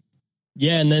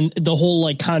 Yeah, and then the whole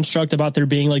like construct about there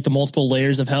being like the multiple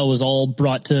layers of hell was all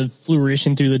brought to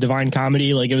fruition through the Divine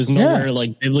Comedy. Like it was nowhere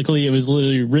like biblically, it was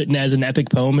literally written as an epic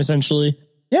poem essentially.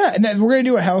 Yeah, and then we're going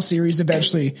to do a hell series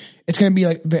eventually. It's going to be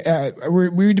like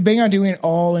we're debating on doing it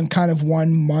all in kind of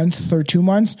 1 month or 2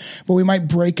 months, but we might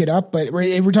break it up. But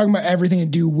we're talking about everything to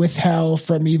do with hell,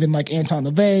 from even like Anton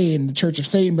LaVey and the Church of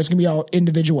Satan. But it's going to be all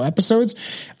individual episodes.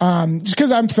 Just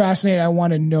because I'm fascinated, I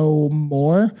want to know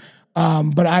more.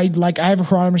 But I have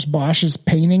Hieronymus Bosch's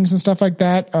paintings and stuff like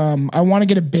that. I want to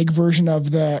get a big version of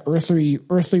the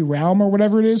earthly realm or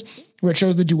whatever it is, where it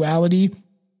shows the duality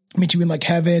between like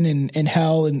heaven and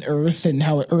hell and earth, and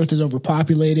how earth is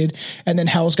overpopulated. And then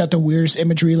hell's got the weirdest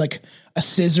imagery, like a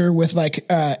scissor with like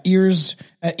ears,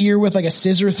 an ear with like a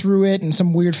scissor through it, and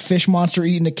some weird fish monster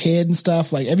eating a kid and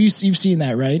stuff. Like, you've seen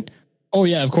that, right? Oh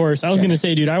yeah, of course. I was going to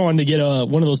say, dude, I wanted to get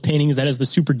one of those paintings that has the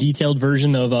super detailed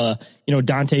version of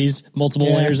Dante's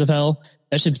multiple layers of hell.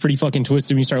 That shit's pretty fucking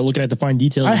twisted when you start looking at the fine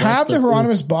details. I have the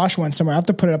Hieronymus Bosch one somewhere. I have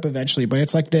to put it up eventually, but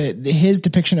it's like his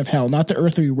depiction of hell, not the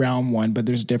earthly realm one, but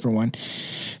there's a different one.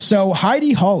 So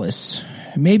Heidi Hollis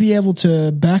may be able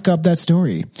to back up that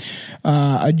story.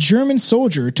 A German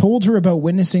soldier told her about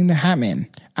witnessing the Hatman,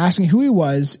 asking who he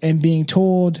was, and being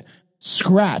told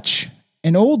Scratch,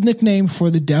 an old nickname for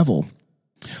the devil.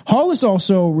 Hollis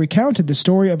also recounted the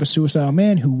story of a suicidal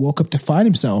man who woke up to find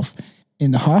himself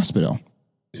in the hospital.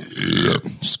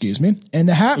 Excuse me. And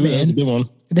the Hatman, that's a good one.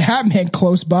 The Hatman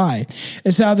close by.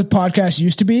 It's how the podcast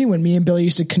used to be when me and Billy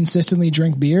used to consistently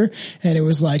drink beer. And it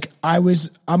was like, I'm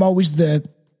always the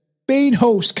main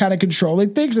host kind of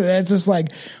controlling things. And it's just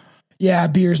like, yeah,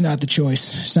 beer's not the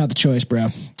choice. It's not the choice, bro.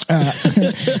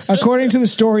 According to the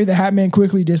story, the Hatman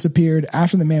quickly disappeared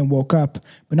after the man woke up,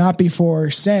 but not before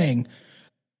saying,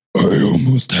 I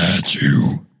almost had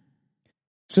you.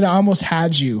 So I almost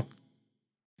had you.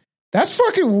 That's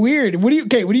fucking weird. What do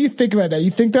you think about that?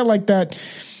 You think that like that?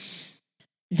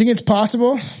 You think it's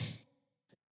possible?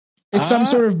 It's some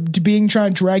sort of being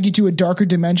trying to drag you to a darker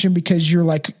dimension because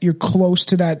you're close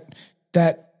to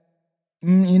that,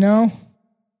 you know?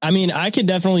 I mean, I could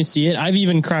definitely see it. I've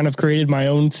even kind of created my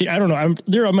own. I don't know.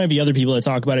 There might be other people that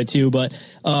talk about it too, but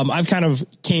I've kind of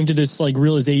came to this like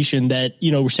realization that,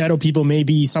 shadow people may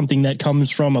be something that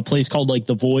comes from a place called like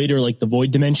the void or like the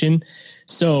void dimension.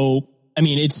 So, I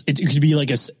mean, it could be like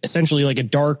essentially like a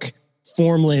dark,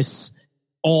 formless,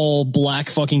 all black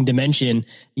fucking dimension,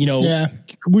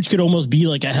 which could almost be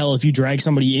like a hell if you drag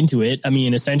somebody into it. I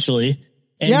mean, essentially.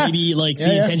 And maybe like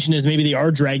the intention is maybe they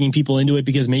are dragging people into it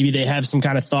because maybe they have some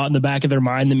kind of thought in the back of their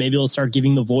mind that maybe they'll start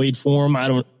giving the void form. I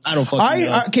don't fucking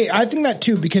know. Okay, I think that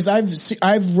too, because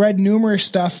I've read numerous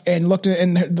stuff and looked at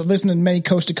and listened to many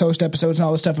Coast to Coast episodes and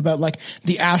all this stuff about like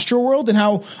the astral world, and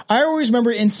how I always remember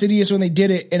Insidious when they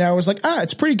did it, and I was like,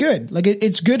 it's pretty good. Like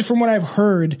it's good from what I've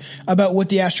heard about what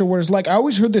the astral world is like. I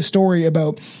always heard this story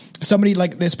about somebody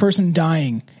like this person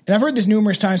dying, and I've heard this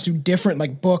numerous times through different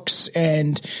like books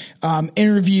and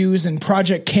interviews and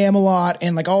Project Camelot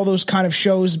and like all those kind of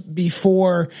shows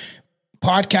before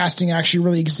podcasting actually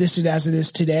really existed as it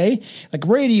is today, like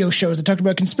radio shows that talked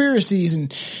about conspiracies,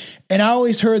 and I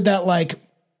always heard that like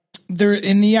they're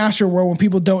in the astral world when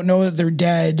people don't know that they're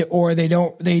dead or they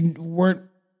weren't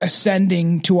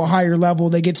ascending to a higher level,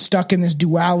 they get stuck in this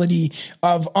duality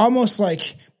of almost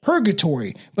like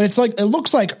purgatory, but it's like, it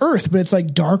looks like Earth, but it's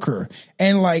like darker,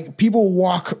 and like people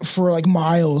walk for like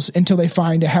miles until they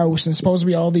find a house, and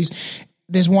supposedly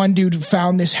this one dude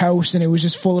found this house and it was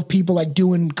just full of people like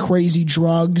doing crazy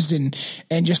drugs and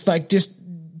just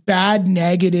bad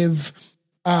negative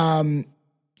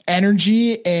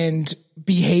energy and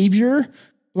behavior,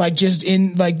 like just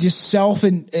self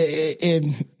and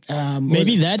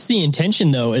maybe that's the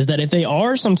intention though, is that if they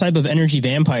are some type of energy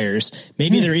vampires,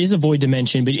 maybe there is a void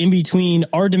dimension, but in between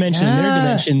our dimension and their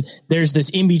dimension, there's this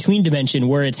in between dimension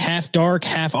where it's half dark,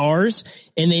 half ours.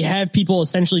 And they have people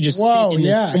essentially just sit in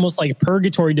this almost like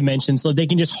purgatory dimension so they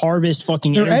can just harvest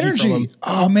fucking energy from them.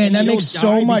 Oh man, that makes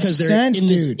so much sense,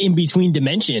 dude. In between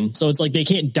dimension. So it's like they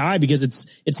can't die because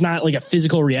it's not like a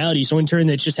physical reality. So in turn,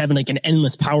 it's just having like an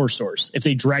endless power source. If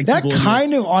they drag that people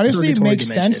kind of honestly makes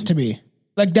sense to me.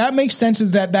 Like that makes sense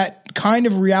that kind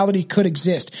of reality could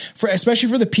exist especially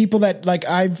for the people that like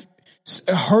I've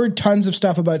heard tons of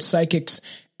stuff about psychics,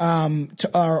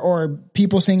 or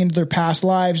people seeing into their past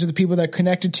lives, or the people they're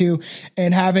connected to,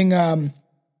 and having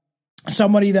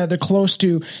somebody that they're close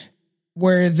to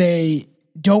where they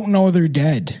don't know they're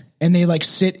dead, and they like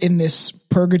sit in this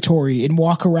purgatory and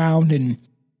walk around and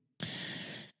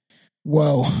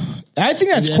whoa. I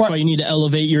think that's why you need to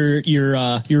elevate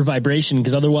your vibration,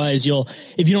 because otherwise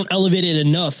if you don't elevate it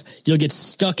enough, you'll get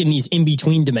stuck in these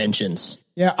in-between dimensions.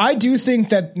 Yeah, I do think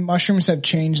that mushrooms have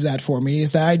changed that for me.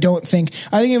 Is that I think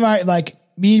if I like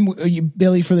me and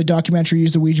Billy for the documentary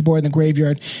used the Ouija board in the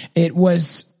graveyard,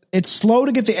 it's slow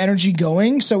to get the energy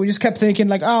going. So we just kept thinking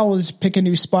like, oh, we'll just pick a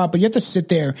new spot, but you have to sit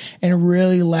there and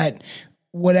really let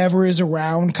whatever is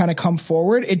around kind of come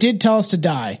forward. It did tell us to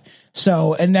die.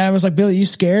 So, and then I was like, Billy, you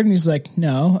scared? And he's like,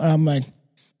 no. And I'm like,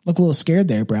 look a little scared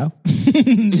there, bro.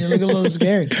 You look a little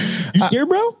scared. You scared,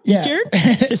 bro? You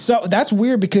scared? So that's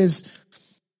weird because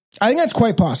I think that's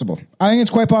quite possible.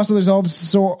 There's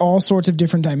all sorts of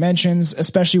different dimensions,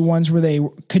 especially ones where they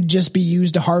could just be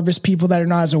used to harvest people that are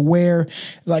not as aware,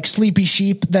 like sleepy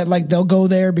sheep that like they'll go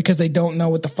there because they don't know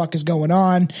what the fuck is going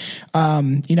on.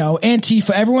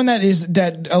 Antifa, everyone that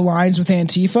aligns with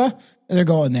Antifa, they're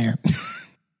going there.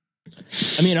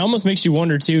 I mean, it almost makes you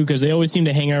wonder too, because they always seem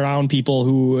to hang around people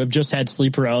who have just had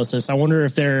sleep paralysis. I wonder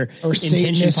if their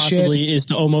intention possibly is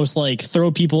to almost like throw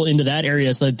people into that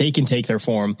area so that they can take their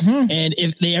form. And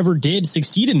if they ever did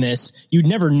succeed in this, you'd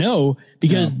never know,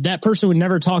 because that person would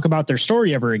never talk about their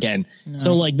story ever again.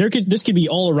 So like this could be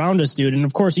all around us, dude. And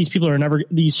of course, these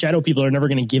shadow people are never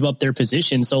going to give up their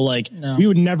position. So like we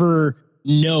would never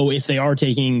know if they are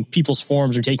taking people's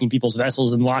forms or taking people's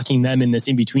vessels and locking them in this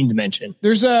in-between dimension.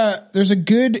 There's a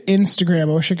good Instagram.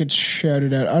 I wish I could shout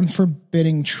it out.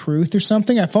 Unforbidding Truth or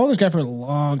something. I followed this guy for a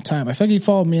long time. I feel like he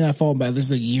followed me and I followed him back. This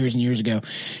is like years and years ago.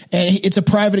 And it's a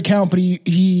private account, but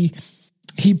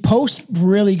he posts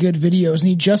really good videos, and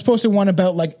he just posted one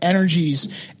about like energies,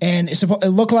 and it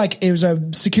looked like it was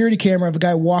a security camera of a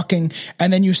guy walking,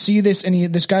 and then you see this, and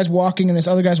this guy's walking and this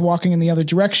other guy's walking in the other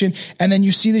direction, and then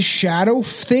you see this shadow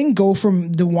thing go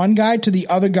from the one guy to the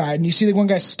other guy, and you see the one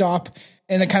guy stop,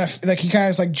 and it kind of like he kind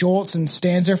of like jolts and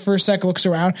stands there for a sec, looks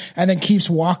around, and then keeps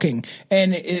walking.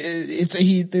 And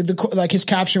like his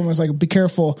caption was like, "Be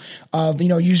careful of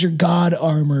use your God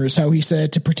armor," is how he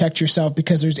said, to protect yourself,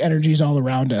 because there's energies all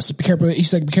around us. Be careful.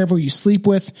 He's like, be careful who you sleep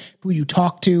with, who you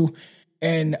talk to.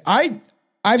 And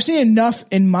I've seen enough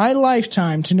in my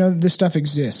lifetime to know that this stuff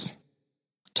exists.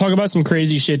 Talk about some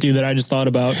crazy shit, dude, that I just thought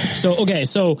about. So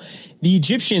the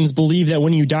Egyptians believe that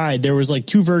when you died, there was like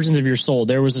two versions of your soul.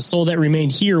 There was a soul that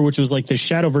remained here, which was like the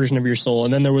shadow version of your soul.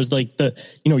 And then there was like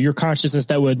your consciousness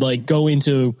that would like go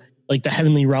into like the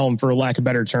heavenly realm, for lack of a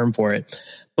better term for it.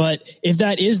 But if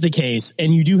that is the case,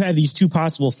 and you do have these two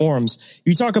possible forms,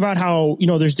 you talk about how,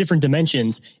 there's different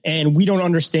dimensions, and we don't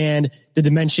understand the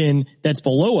dimension that's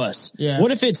below us. Yeah.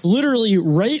 What if it's literally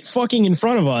right fucking in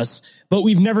front of us, but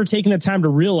we've never taken the time to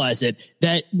realize it?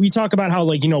 That we talk about how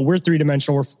like, we're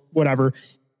 3-dimensional or whatever,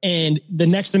 and the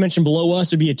next dimension below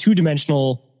us would be a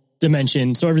 2-dimensional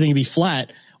dimension, so everything would be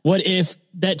flat. What if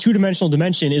that 2-dimensional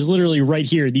dimension is literally right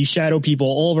here? These shadow people,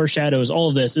 all of our shadows, all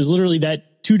of this is literally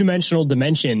that 2-dimensional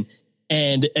dimension.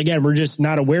 And again, we're just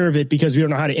not aware of it because we don't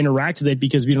know how to interact with it,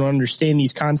 because we don't understand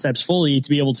these concepts fully to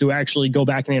be able to actually go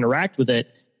back and interact with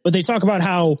it. But they talk about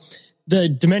how the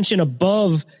dimension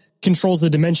above controls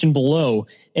the dimension below.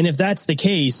 And if that's the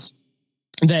case,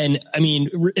 then, I mean,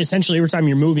 essentially every time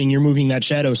you're moving that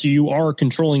shadow. So you are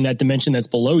controlling that dimension that's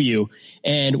below you.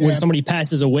 And when somebody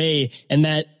passes away and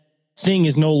that thing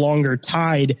is no longer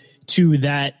tied to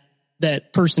that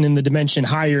person in the dimension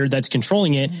higher that's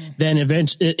controlling it, then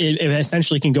eventually it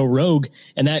essentially can go rogue.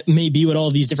 And that may be what all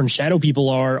of these different shadow people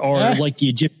are like the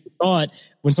Egyptian thought.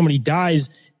 When somebody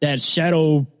dies, that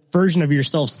shadow version of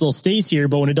yourself still stays here,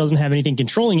 but when it doesn't have anything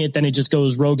controlling it, then it just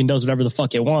goes rogue and does whatever the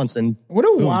fuck it wants. And what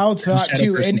a wild thought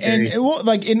too.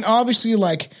 And obviously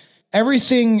like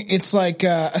everything, it's like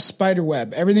a spider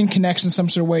web. Everything connects in some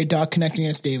sort of way. Dot connecting,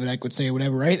 as David Icke would say,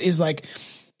 whatever, right? Is like,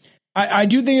 I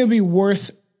do think it would be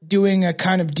worth doing a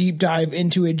kind of deep dive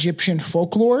into Egyptian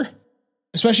folklore,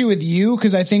 especially with you,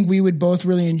 because I think we would both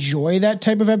really enjoy that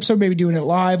type of episode, maybe doing it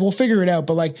live. We'll figure it out.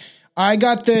 But like, I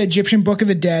got the Egyptian Book of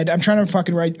the Dead. I'm trying to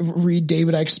fucking read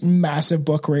David Icke's massive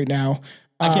book right now.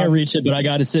 I can't reach it, but I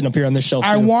got it sitting up here on this shelf.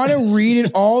 I want to read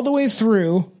it all the way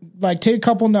through, like take a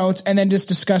couple notes, and then just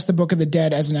discuss the Book of the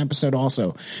Dead as an episode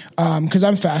also. Because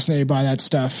I'm fascinated by that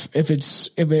stuff, if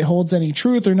it holds any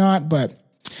truth or not. But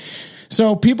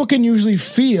So people can usually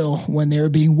feel when they're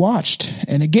being watched,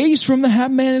 and a gaze from the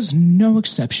Hatman is no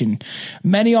exception.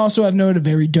 Many also have noted a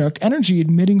very dark energy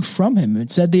emitting from him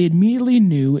and said they immediately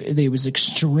knew they was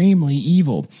extremely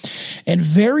evil and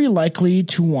very likely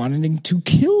to wanting to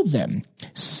kill them.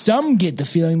 Some get the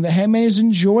feeling the Hatman is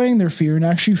enjoying their fear and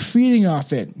actually feeding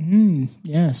off it.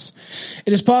 Yes.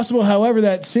 It is possible, however,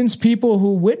 that since people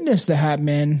who witness the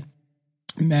Hatman,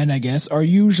 men, I guess, are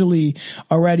usually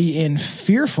already in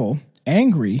fearful,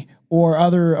 angry, or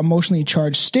other emotionally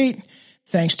charged state,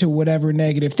 thanks to whatever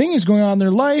negative thing is going on in their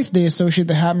life, they associate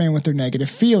the Hatman with their negative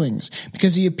feelings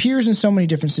because he appears in so many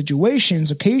different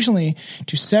situations, occasionally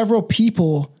to several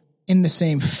people in the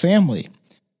same family,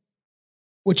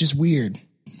 which is weird.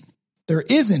 There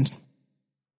isn't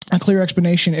a clear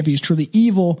explanation if he's truly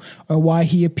evil or why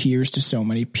he appears to so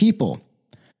many people.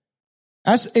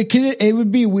 It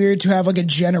would be weird to have like a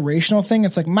generational thing.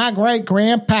 It's like my great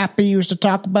grandpappy used to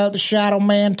talk about the Shadow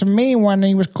Man to me when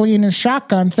he was cleaning his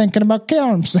shotgun, thinking about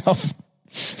killing himself.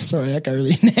 Sorry, that got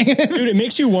really negative. Dude, it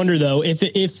makes you wonder though if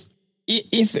it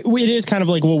is kind of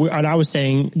like what I was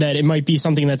saying, that it might be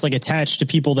something that's like attached to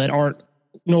people that aren't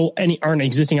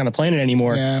existing on the planet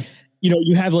anymore. Yeah. You know,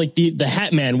 you have like the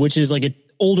Hatman, which is like an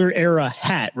older era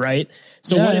hat, right?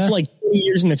 So what if like 20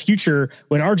 years in the future,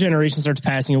 when our generation starts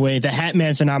passing away, the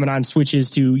Hatman phenomenon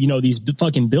switches to, you know, these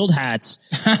fucking build hats?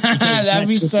 That'd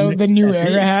be so the new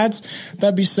era hats.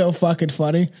 That'd be so fucking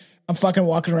funny. I'm fucking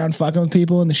walking around fucking with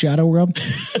people in the shadow world.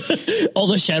 All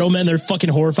the shadow men, they're fucking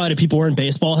horrified at people wearing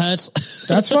baseball hats.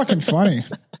 That's fucking funny.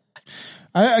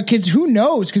 Kids, who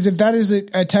knows? Because if that is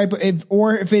a type of,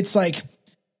 or if it's like,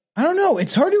 I don't know.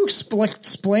 It's hard to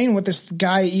explain what this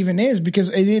guy even is, because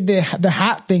the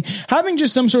hat thing, having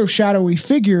just some sort of shadowy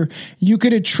figure, you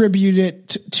could attribute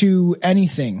it to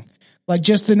anything. Like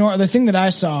just the thing that I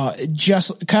saw,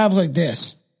 just kind of like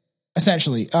this,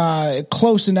 essentially,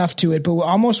 close enough to it, but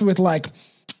almost with like,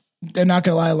 I'm not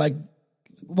gonna lie, like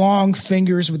long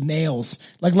fingers with nails,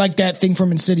 like that thing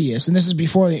from Insidious. And this is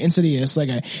before the Insidious. Like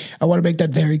I want to make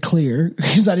that very clear,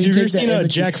 because I didn't take that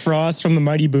image. Jack Frost from the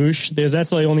Mighty Boosh? That's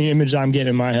the only image I'm getting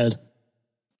in my head.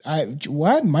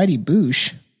 What? Mighty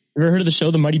Boosh? You ever heard of the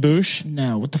show The Mighty Boosh?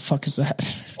 No, what the fuck is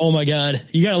that? Oh my god,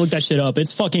 you gotta look that shit up.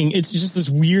 It's just this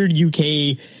weird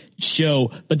UK show,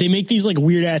 but they make these like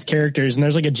weird ass characters, and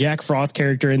there's like a Jack Frost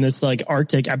character in this like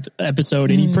Arctic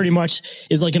episode, and he pretty much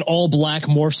is like an all black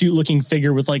morph suit looking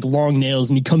figure with like long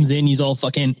nails, and he comes in, he's all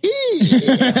fucking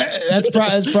that's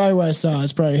probably what I saw.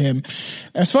 It's probably him.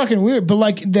 That's fucking weird. But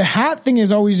like the hat thing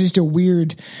is always just a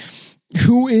weird,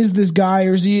 who is this guy,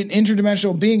 or is he an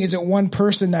interdimensional being? Is it one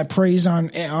person that preys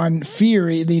on fear?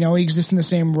 You know, he exists in the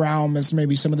same realm as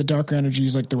maybe some of the darker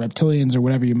energies, like the reptilians or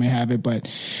whatever you may have it. But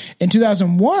in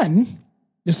 2001,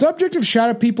 the subject of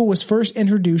shadow people was first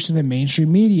introduced in the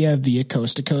mainstream media via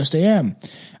Coast to Coast AM.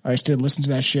 I used to listen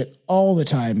to that shit all the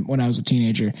time when I was a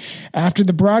teenager. After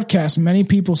the broadcast, many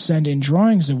people sent in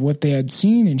drawings of what they had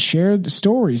seen and shared the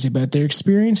stories about their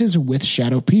experiences with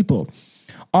shadow people.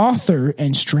 Author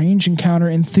and strange encounter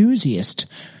enthusiast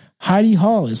Heidi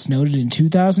Hollis noted in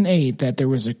 2008 that there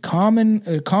was a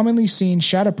commonly seen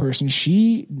shadow person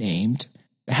she named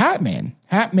the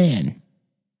Hatman,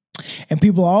 and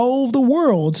people all over the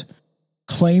world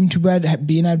claimed to have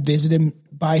been visited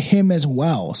by him as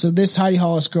well. So this Heidi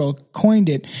Hollis girl coined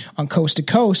it on Coast to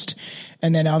Coast,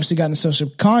 and then obviously got in the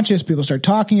social conscious. People started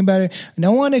talking about it.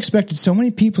 No one expected so many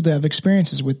people to have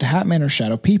experiences with the Hatman or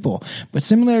shadow people, but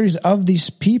similarities of these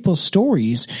people's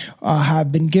stories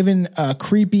have been given a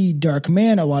creepy dark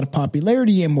man a lot of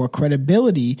popularity and more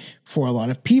credibility for a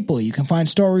lot of people. You can find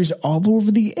stories all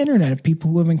over the internet of people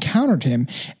who have encountered him,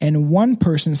 and one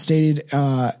person started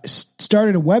a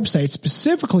website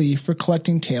specifically for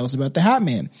collecting tales about the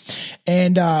Hatman.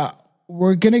 And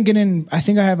we're going to get in, I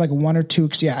think I have like one or two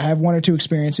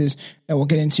experiences that we'll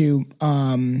get into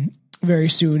very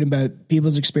soon about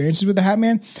people's experiences with the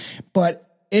Hatman. But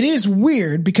it is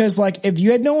weird because like if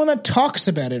you had no one that talks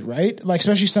about it, right? Like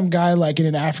especially some guy like in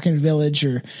an African village,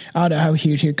 or I don't know how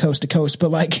huge here Coast to Coast,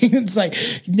 but like it's like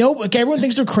everyone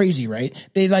thinks they're crazy, right?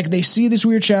 They see this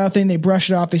weird shadow thing, they brush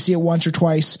it off, they see it once or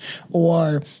twice,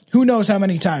 or who knows how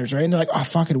many times, right? And they're like, oh,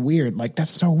 fucking weird. Like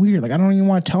that's so weird. Like I don't even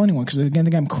want to tell anyone because they're gonna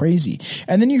think I'm crazy.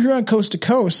 And then you hear on Coast to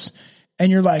Coast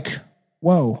and you're like,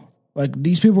 whoa. Like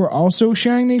these people were also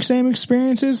sharing the same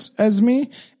experiences as me.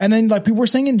 And then like people were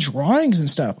saying in drawings and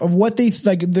stuff of what they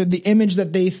like the image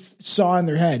that they saw in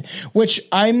their head, which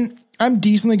I'm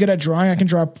decently good at drawing. I can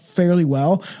draw fairly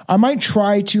well. I might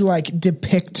try to like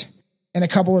depict in a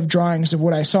couple of drawings of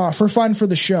what I saw for fun for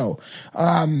the show.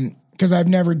 Cause I've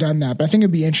never done that, but I think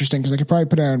it'd be interesting because I could probably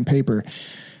put it on paper.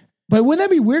 But wouldn't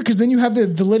that be weird? Because then you have the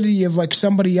validity of like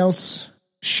somebody else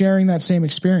sharing that same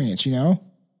experience, you know?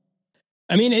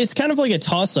 I mean, it's kind of like a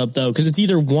toss up though, because it's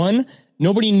either one,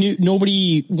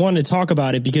 nobody wanted to talk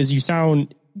about it because you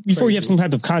sound, before you have some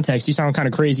type of context, you sound kind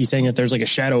of crazy saying that there's like a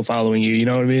shadow following you, you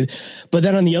know what I mean? But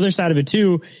then on the other side of it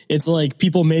too, it's like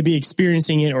people may be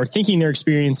experiencing it or thinking they're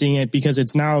experiencing it because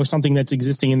it's now something that's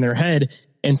existing in their head.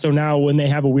 And so now when they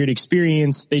have a weird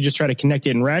experience, they just try to connect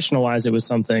it and rationalize it with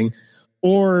something.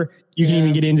 Or you can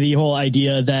even get into the whole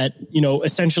idea that, you know,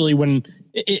 essentially when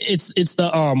it's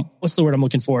the, what's the word I'm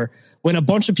looking for? When a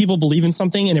bunch of people believe in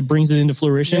something and it brings it into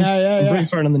fruition. I'm brain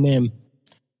farting on the name.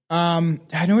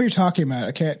 I know what you're talking about.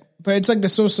 I can't, but it's like the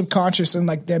so subconscious and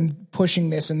like them pushing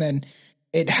this and then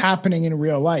it happening in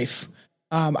real life.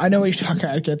 I know what you're talking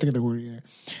about. I can't think of the word either.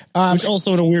 Which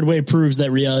also in a weird way proves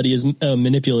that reality is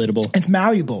manipulatable. It's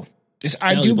malleable.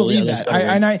 I do believe that.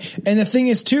 And the thing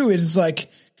is too, is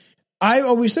like, I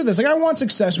always said this, like I want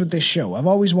success with this show. I've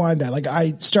always wanted that. Like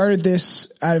I started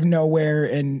this out of nowhere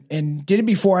and did it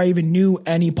before I even knew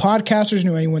any podcasters,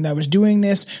 knew anyone that was doing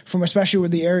this from, especially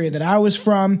with the area that I was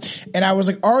from. And I was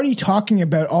like already talking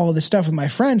about all of this stuff with my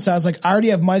friends. So I was like, I already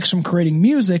have mics from creating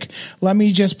music. Let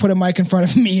me just put a mic in front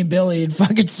of me and Billy and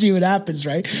fucking see what happens.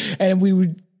 Right. And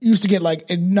we used to get like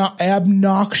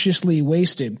obnoxiously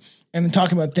wasted and then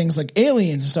talking about things like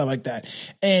aliens and stuff like that.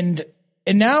 And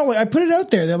now I put it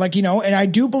out there. They're like, you know, and I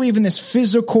do believe in this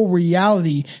physical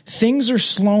reality. Things are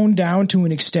slowed down to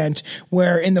an extent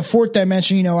where in the fourth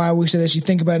dimension, you know, I always say this, you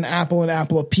think about an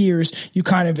apple appears, you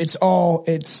kind of,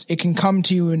 it can come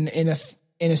to you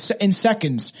in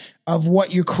seconds of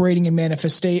what you're creating and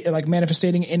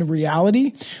manifesting in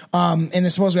reality.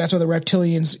 And supposedly that's why the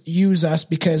reptilians use us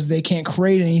because they can't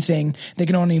create anything. They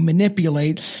can only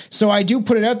manipulate. So I do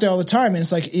put it out there all the time. And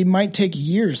it's like, it might take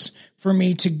years for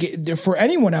me to get, for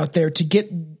anyone out there to get,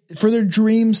 for their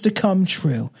dreams to come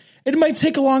true. It might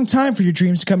take a long time for your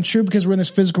dreams to come true because we're in this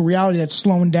physical reality that's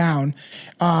slowing down.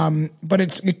 But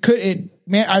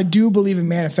I do believe in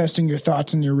manifesting your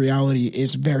thoughts and your reality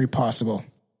is very possible.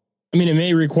 I mean, it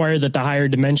may require that the higher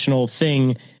dimensional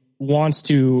thing wants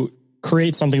to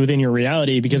create something within your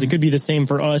reality because it could be the same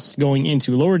for us going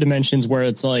into lower dimensions where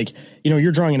it's like, you know,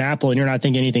 you're drawing an apple and you're not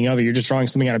thinking anything of it. You're just drawing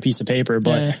something on a piece of paper,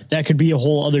 but that could be a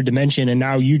whole other dimension. And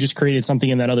now you just created something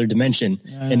in that other dimension.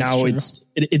 And now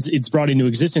it's brought into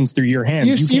existence through your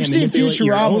hands. You can't manipulate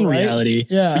your own reality,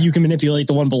 but you can manipulate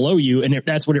the one below you. And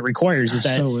that's what it requires is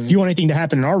that if you want anything to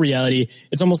happen in our reality,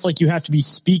 it's almost like you have to be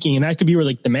speaking. And that could be where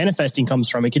like the manifesting comes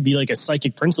from. It could be like a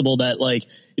psychic principle that like,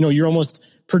 you know, you're almost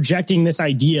projecting this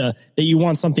idea that you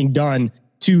want something done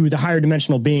to the higher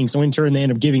dimensional being. So in turn, they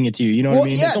end up giving it to you. You know what I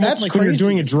mean? Yeah, it's almost like crazy. When you're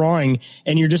doing a drawing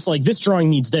and you're just like, this drawing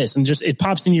needs this, and just, it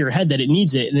pops into your head that it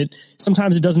needs it. And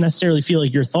sometimes it doesn't necessarily feel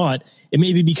like your thought. It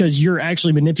may be because you're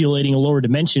actually manipulating a lower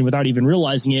dimension without even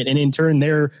realizing it. And in turn,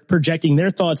 they're projecting their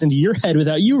thoughts into your head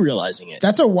without you realizing it.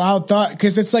 That's a wild thought.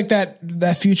 Cause it's like that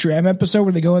Futurama episode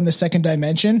where they go in the second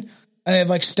dimension. And they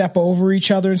like step over each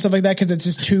other and stuff like that because it's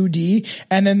just 2D.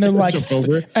 And then they're like,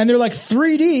 and they're like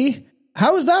 3D.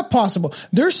 How is that possible?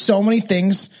 There's so many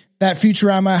things that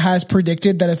Futurama has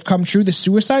predicted that have come true. The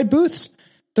suicide booths,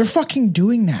 they're fucking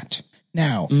doing that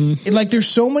now. Like there's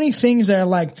so many things that are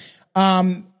like,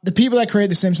 the people that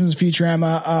created The Simpsons,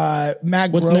 Futurama,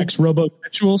 what's next? Robo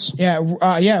Sexuals?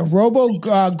 Yeah. Robo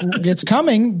it's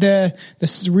coming. The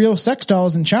real sex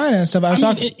dolls in China and stuff. I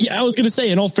was going to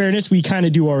say, in all fairness, we kind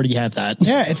of do already have that.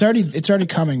 Yeah, it's already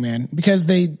coming, man. Because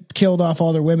they killed off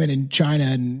all their women in China,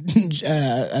 and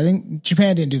I think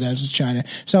Japan didn't do that. It's just China.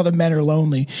 So the men are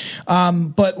lonely.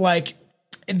 But like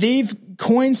they've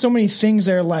coined so many things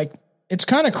that are like. It's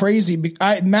kind of crazy.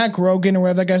 Matt Grogan or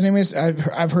whatever that guy's name is,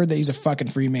 I've heard that he's a fucking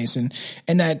Freemason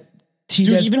and that he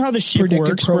does even how the ship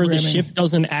works, where the ship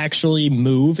doesn't actually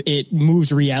move, it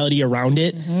moves reality around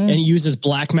it, and it uses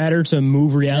black matter to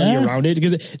move reality around it.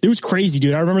 Because it was crazy,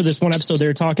 dude. I remember this one episode they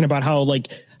were talking about how like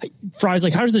Fry's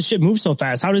like, how does the ship move so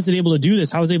fast? How is it able to do this?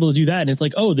 How is it able to do that? And it's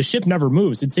like, oh, the ship never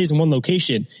moves. It stays in one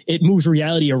location. It moves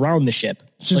reality around the ship.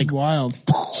 It's just like wild.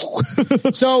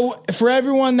 So for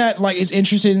everyone that like is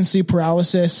interested in sleep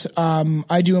paralysis,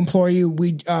 I do implore you.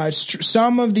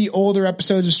 Some of the older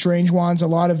episodes of Strange Wands, a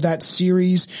lot of that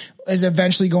series is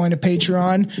eventually going to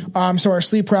Patreon. So our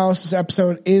sleep paralysis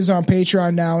episode is on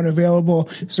Patreon now and available.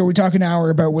 So we talk an hour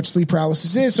about what sleep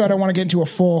paralysis is. So I don't want to get into a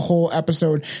whole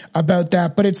episode about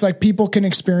that, but it's like people can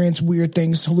experience weird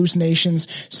things, hallucinations.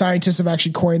 Scientists have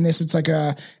actually coined this. It's like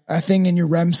a thing in your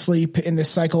REM sleep, in the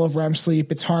cycle of REM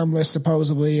sleep. It's harmless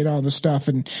supposedly and all this stuff.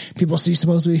 And people see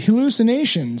supposedly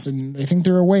hallucinations and they think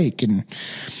they're awake.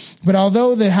 But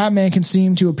although the Hatman can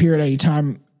seem to appear at any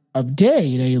time, of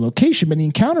day in a location. Many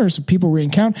encounters of people we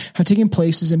encounter have taken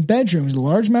places in bedrooms. A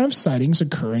large amount of sightings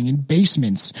occurring in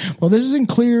basements. Well, this isn't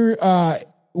clear.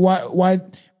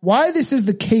 Why this is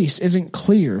the case isn't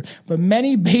clear, but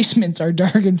many basements are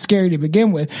dark and scary to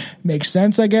begin with. Makes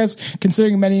sense, I guess,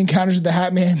 considering many encounters with the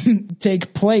Hatman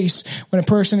take place when a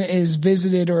person is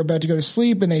visited or about to go to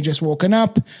sleep and they just woken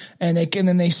up and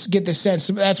then they get the sense.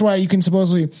 That's why you can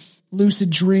supposedly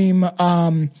lucid dream.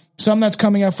 Something that's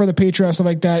coming up for the Patreon, stuff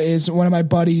like that, is one of my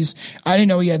buddies. I didn't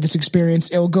know he had this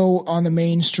experience. It'll go on the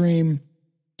mainstream.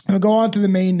 It'll go on to the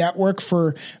main network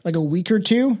for like a week or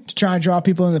two to try and draw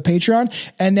people into the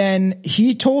Patreon. And then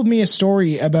he told me a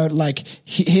story about like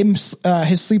his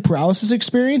sleep paralysis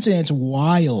experience, and it's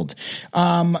wild.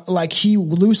 Like he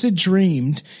lucid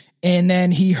dreamed, and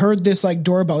then he heard this like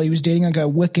doorbell. He was dating like a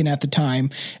Wiccan at the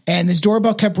time, and this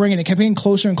doorbell kept ringing. It kept getting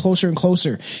closer and closer and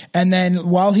closer. And then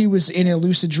while he was in a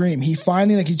lucid dream, he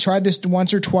finally, like, he tried this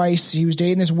once or twice. He was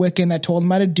dating this Wiccan that told him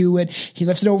how to do it. He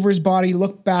lifted over his body,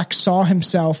 looked back, saw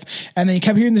himself, and then he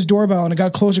kept hearing this doorbell, and it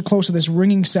got closer, closer, this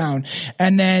ringing sound.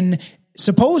 And then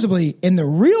supposedly in the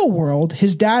real world,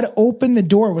 his dad opened the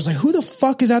door. It was like, who the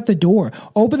fuck is at the door?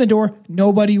 Opened the door.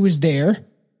 Nobody was there.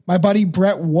 My buddy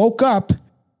Brett woke up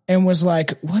and was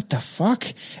like, what the fuck?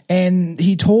 And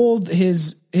he told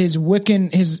his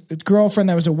Wiccan, his girlfriend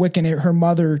that was a Wiccan, her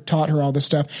mother taught her all this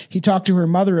stuff. He talked to her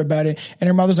mother about it, and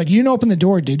her mother's like, you didn't open the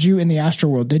door, did you, in the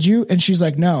astral world, did you? And she's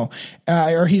like, no.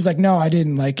 Or he's like, no, I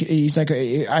didn't. Like, he's like,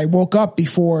 I woke up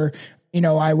before,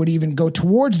 I would even go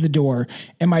towards the door,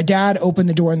 and my dad opened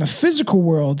the door in the physical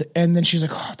world. And then she's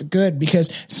like, oh, good, because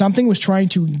something was trying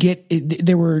to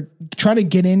they were trying to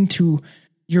get into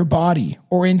your body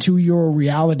or into your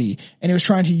reality, and it was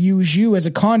trying to use you as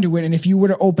a conduit. And if you were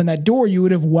to open that door, you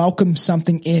would have welcomed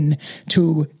something in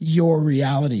to your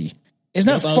reality.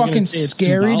 Isn't that fucking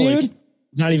scary, dude?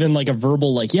 It's not even like a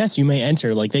verbal, like, yes, you may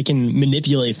enter. Like, they can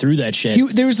manipulate through that shit.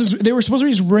 They were supposed to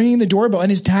be just ringing the doorbell, and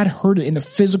his dad heard it in the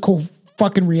physical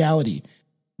fucking reality.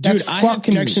 Dude, I have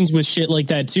connections with shit like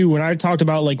that too. When I talked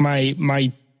about like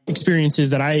my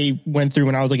experiences that I went through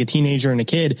when I was like a teenager and a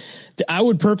kid, I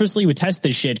would test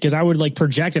this shit, because I would like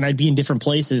project, and I'd be in different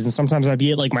places, and sometimes I'd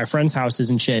be at like my friends'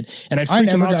 houses and shit, and I'd freak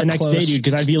them out the next day, dude,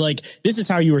 because I'd be like, this is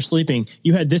how you were sleeping.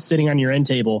 You had this sitting on your end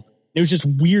table. It was just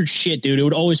weird shit, dude. It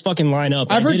would always fucking line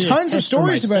up. I've heard tons of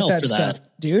stories about that stuff,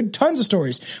 dude. Tons of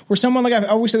stories where someone, like, I've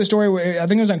always said the story where I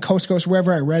think it was on Coast to Coast,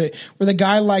 wherever I read it, where the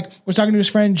guy like was talking to his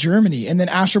friend in Germany, and then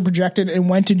astral projected and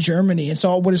went to Germany and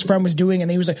saw what his friend was doing,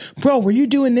 and he was like, bro, were you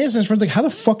doing this? And his friend's like, how the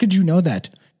fuck did you know that?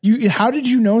 How did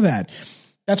you know that?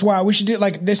 That's why we should do,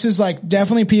 like, this is like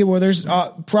definitely people where there's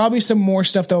probably some more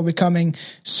stuff that will be coming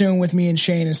soon with me and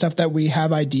Shane and stuff that we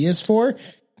have ideas for.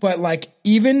 But like,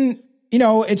 even,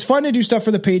 it's fun to do stuff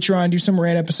for the Patreon, do some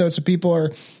rant episodes so people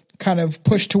are kind of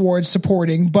pushed towards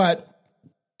supporting, but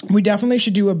we definitely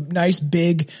should do a nice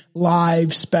big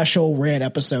live special rant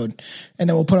episode, and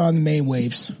then we'll put it on the main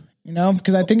waves,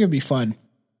 because I think it'd be fun.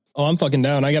 Oh, I'm fucking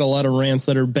down. I got a lot of rants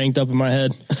that are banked up in my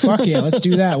head. Fuck yeah, let's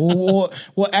do that. We'll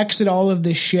exit all of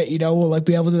this shit, We'll like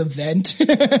be able to vent.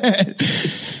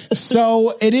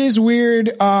 So it is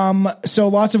weird. So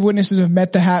lots of witnesses have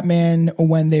met the Hatman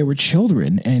when they were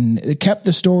children, and they kept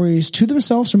the stories to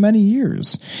themselves for many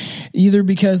years, either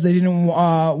because they didn't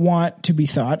want to be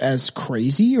thought as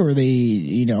crazy, or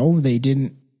they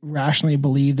didn't rationally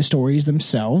believe the stories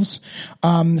themselves.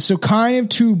 So kind of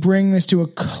to bring this to a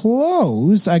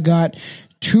close, I got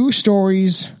two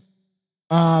stories,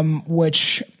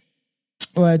 which,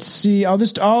 let's see, I'll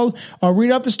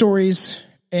read out the stories,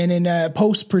 and in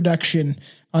post-production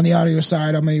on the audio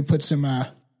side, I'll maybe put some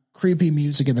creepy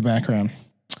music in the background.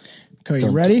 Okay,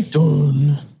 you ready?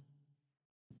 Dun.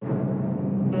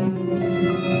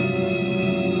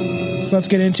 So let's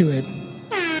get into it.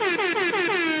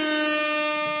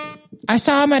 I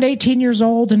saw him at 18 years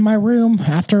old in my room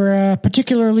after a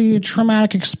particularly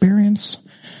traumatic experience.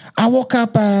 I woke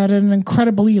up at an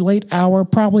incredibly late hour,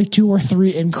 probably 2 or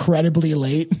 3 incredibly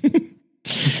late.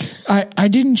 I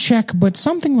didn't check, but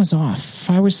something was off.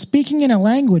 I was speaking in a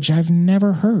language I've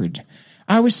never heard.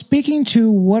 I was speaking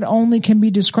to what only can be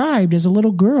described as a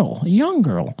little girl, a young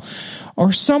girl,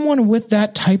 or someone with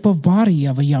that type of body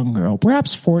of a young girl,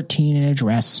 perhaps 14 in a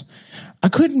dress. I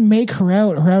couldn't make her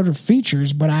out her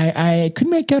features, but I could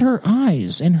make out her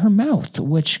eyes and her mouth,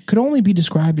 which could only be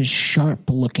described as sharp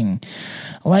looking,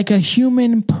 like a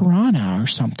human piranha or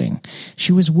something.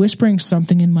 She was whispering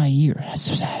something in my ear.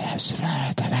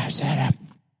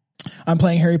 I'm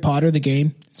playing Harry Potter, the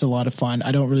game. It's a lot of fun.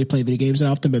 I don't really play video games that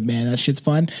often, but man, that shit's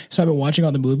fun. So I've been watching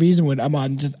all the movies, and when I'm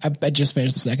on, I just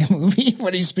finished the second movie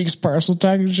when he speaks parcel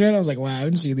tongue and shit. I was like, wow, I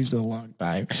haven't seen these in a long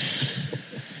time.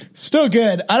 Still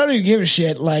good. I don't even give a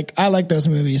shit. Like, I like those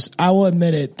movies. I will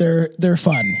admit it. They're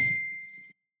fun.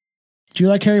 Do you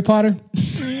like Harry Potter?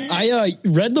 I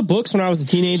read the books when I was a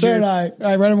teenager. So did I.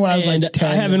 I read them when I was like 10.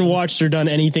 I haven't watched or done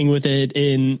anything with it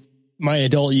in my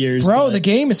adult years. Bro, the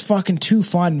game is fucking too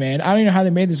fun, man. I don't even know how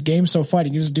they made this game so fun.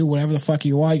 You can just do whatever the fuck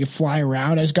you want. You can fly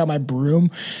around. I just got my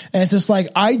broom. And it's just like,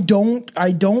 I don't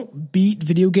beat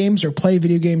video games or play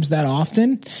video games that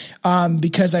often,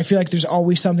 because I feel like there's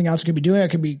always something else I could be doing. I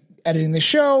could be editing the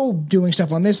show, doing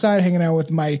stuff on this side, hanging out with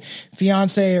my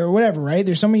fiance or whatever, right?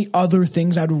 There's so many other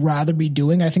things I'd rather be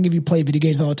doing. I think if you play video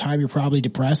games all the time, you're probably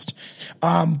depressed.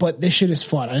 But this shit is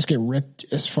fun. I just get ripped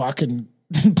as fuck and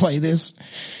play this.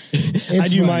 I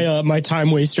do my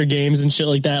time waster games and shit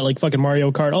like that, like fucking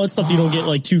Mario Kart, all that stuff you don't get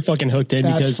like too fucking hooked in.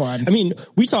 That's because fun. I mean,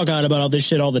 we talk on about all this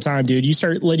shit all the time, dude. You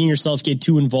start letting yourself get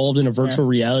too involved in a virtual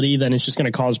reality, then it's just going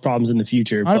to cause problems in the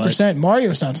future. 100%.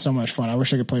 Mario sounds so much fun. I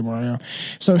wish I could play Mario.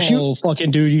 So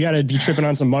fucking dude, you got to be tripping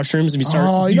on some mushrooms if you start.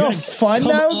 Oh, you know how fun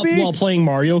that would be while playing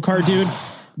Mario Kart, dude.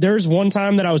 There's one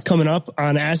time that I was coming up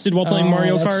on acid while playing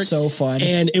Mario Kart. So fun.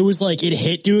 And it was like, it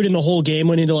hit, dude, and the whole game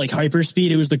went into like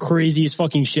hyperspeed. It was the craziest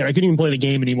fucking shit. I couldn't even play the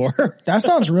game anymore. That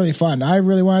sounds really fun. I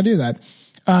really want to do that.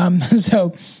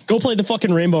 So go play the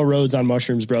fucking Rainbow Roads on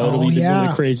mushrooms, bro. It'll be one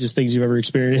of the craziest things you've ever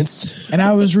experienced. And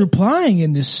I was replying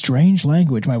in this strange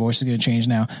language. My voice is going to change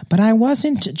now, but I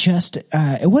wasn't just,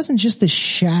 it wasn't just the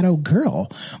shadow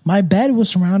girl. My bed was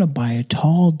surrounded by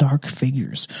tall, dark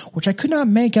figures, which I could not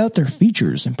make out their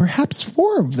features. And perhaps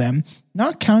 4 of them,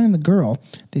 not counting the girl,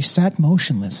 they sat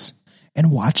motionless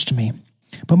and watched me.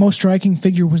 But most striking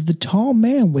figure was the tall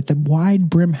man with the wide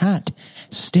brim hat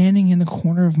standing in the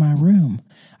corner of my room.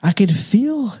 I could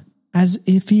feel as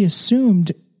if he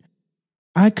assumed,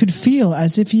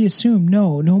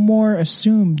 no more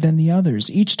assumed than the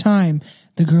others. Each time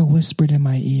the girl whispered in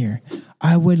my ear,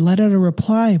 I would let out a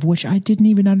reply of which I didn't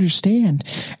even understand,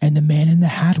 and the man in the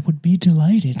hat would be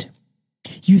delighted.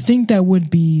 You think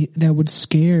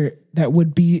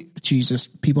Jesus,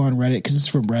 people on Reddit, because it's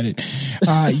from Reddit.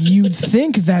 You'd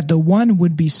think that one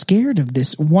would be scared of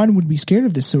this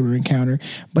sort of encounter,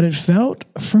 but it felt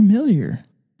familiar.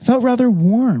 Felt rather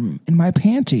warm in my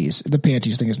panties. The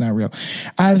panties thing is not real.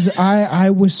 As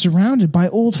I was surrounded by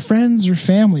old friends or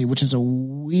family, which is a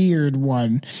weird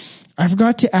one. I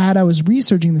forgot to add I was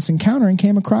researching this encounter and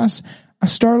came across a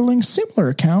startling similar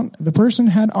account. The person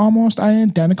had almost an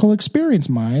identical experience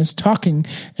mine, as talking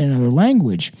in another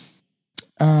language.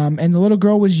 And the little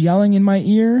girl was yelling in my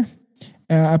ear,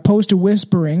 opposed to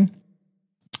whispering,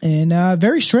 and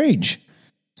very strange.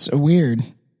 So weird.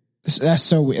 That's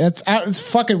so weird.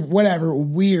 It's fucking whatever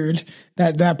weird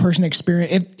that person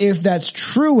experienced. If that's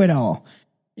true at all,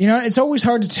 you know, it's always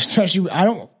hard to, especially, I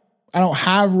don't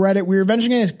have Reddit. We're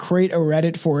eventually going to create a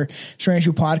Reddit for Strange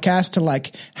Brew Podcast to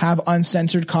like have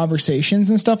uncensored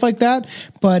conversations and stuff like that.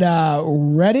 But,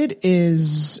 Reddit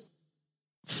is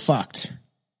fucked.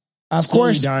 Of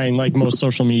course, dying like most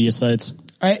social media sites.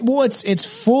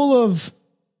 It's full of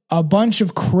a bunch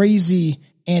of crazy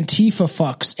Antifa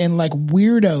fucks and like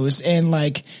weirdos and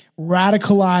like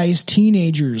radicalized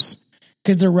teenagers,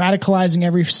 because they're radicalizing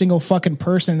every single fucking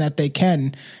person that they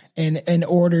can in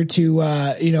order to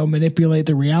manipulate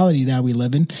the reality that we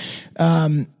live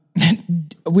in.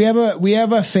 We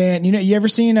have a fan. You know, you ever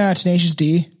seen Tenacious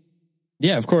D?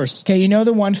 Yeah, of course. Okay, you know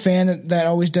the one fan that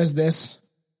always does this.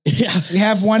 Yeah, we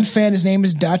have one fan. His name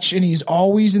is Dutch, and he's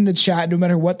always in the chat, no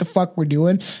matter what the fuck we're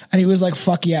doing. And he was like,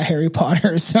 "Fuck yeah, Harry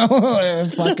Potter!" So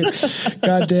fucking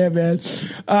goddamn,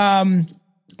 man.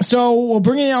 So we'll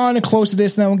bring it on close to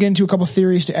this, and then we'll get into a couple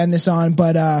theories to end this on.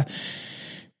 But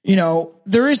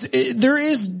there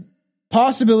is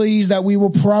possibilities that we will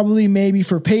probably maybe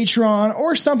for Patreon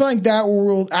or something like that, where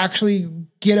we'll actually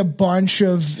get a bunch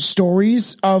of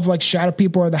stories of like Shadow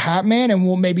People or the Hatman, and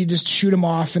we'll maybe just shoot them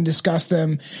off and discuss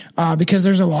them, because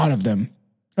there's a lot of them,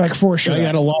 like for sure. I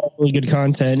got a lot of really good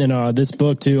content in this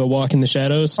book too, A Walk in the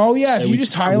Shadows. Oh yeah, if you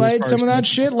just highlight some of that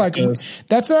shit, like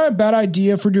that's not a bad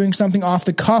idea for doing something off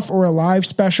the cuff or a live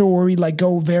special where we like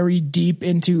go very deep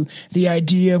into the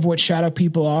idea of what Shadow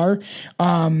People are.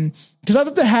 Because I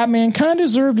thought the Hatman kind of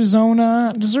deserved his own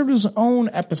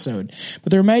episode.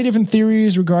 But there are many different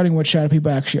theories regarding what Shadow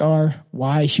People actually are,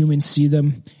 why humans see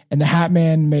them, and the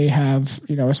Hatman may have,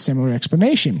 a similar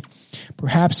explanation.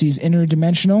 Perhaps he's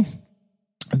interdimensional,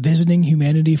 visiting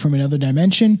humanity from another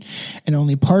dimension and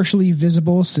only partially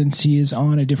visible since he is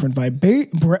on a different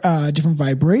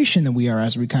vibration than we are,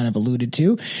 as we kind of alluded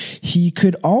to. He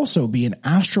could also be an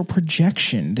astral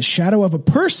projection, the shadow of a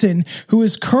person who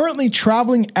is currently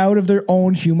traveling out of their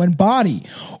own human body.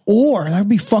 Or that would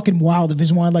be fucking wild if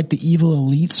he's one of like the evil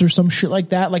elites or some shit like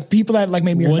that. Like people that like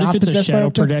maybe are not possessed by. What if it's a shadow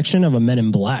projection of a Men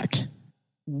in Black?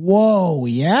 Whoa,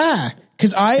 yeah.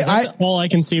 Because that's all I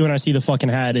can see when I see the fucking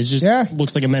hat. It just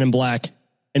looks like a Men in Black.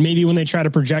 And maybe when they try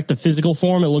to project the physical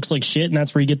form, it looks like shit, and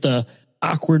that's where you get the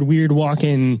awkward, weird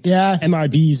walking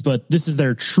MIBs. But this is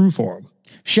their true form.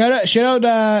 Shout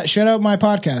out my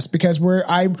podcast, because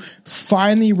I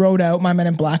finally wrote out my Men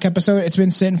in Black episode. It's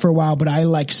been sitting for a while, but I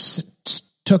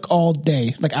took all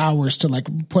day, like hours, to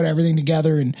like put everything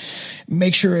together and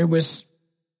make sure it was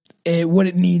what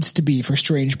it needs to be for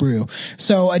Strange Brew.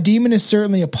 So a demon is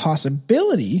certainly a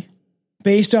possibility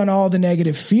based on all the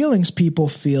negative feelings people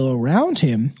feel around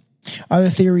him.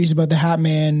 Other theories about the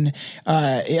Hatman,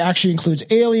 it actually includes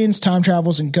aliens, time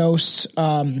travelers and ghosts,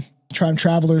 time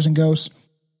travelers and ghosts,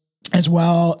 as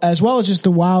well as just the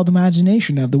wild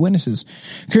imagination of the witnesses.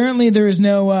 Currently, there is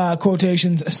no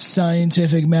quotations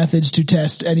scientific methods to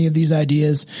test any of these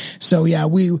ideas. So yeah,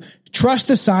 we trust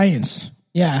the science.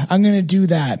 Yeah, I'm going to do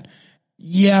that.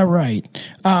 Yeah, right.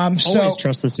 Always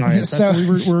trust the science. That's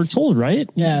what we're told, right?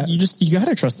 Yeah. You got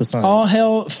to trust the science. All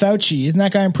hail Fauci. Isn't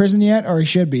that guy in prison yet? Or he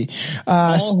should be.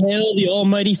 All hail the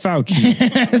almighty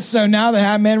Fauci. So now the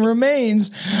Hatman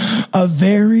remains a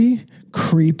very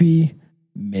creepy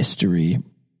mystery.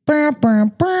 Bah, bah,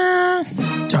 bah.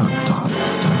 Dun, dun, dun.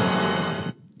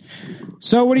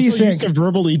 So what do you think? Used to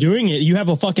verbally doing it. You have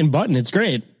a fucking button. It's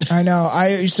great. I know.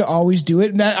 I used to always do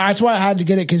it. And that's why I had to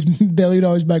get it, because Billy would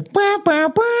always be like, bah, bah,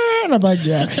 bah. And I'm like,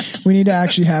 yeah, we need to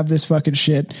actually have this fucking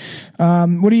shit.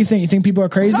 What do you think? You think people are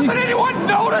crazy? Doesn't anyone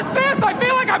notice this? I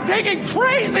feel like I'm taking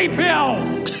crazy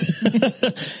pills.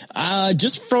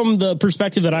 Just from the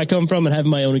perspective that I come from and have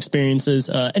my own experiences,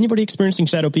 anybody experiencing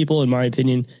shadow people, in my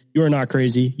opinion, you are not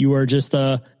crazy. You are just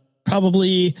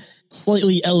probably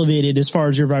slightly elevated as far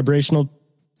as your vibrational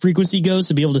frequency goes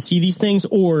to be able to see these things,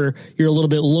 or you're a little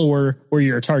bit lower where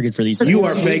you're a target for these things. You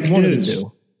are fake news.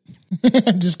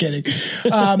 Just kidding.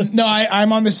 No,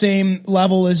 I'm on the same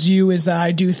level as you, is that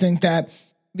I do think that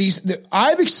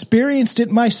I've experienced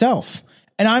it myself,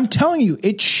 and I'm telling you,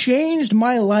 it changed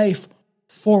my life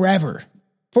forever.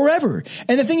 Forever.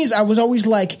 And the thing is, I always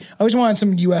wanted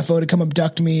some UFO to come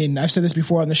abduct me. And I've said this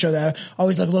before on the show, that I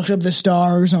always looked up the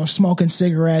stars, and I was smoking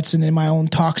cigarettes and in my own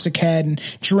toxic head and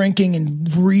drinking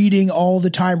and reading all the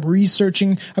time,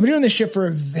 researching. I've been doing this shit for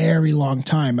a very long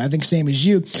time. I think same as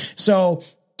you. So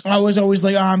I was always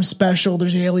like, oh, I'm special.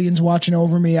 There's aliens watching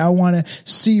over me. I want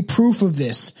to see proof of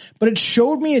this. But it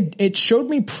showed me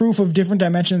proof of different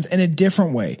dimensions in a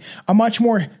different way, a much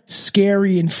more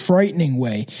scary and frightening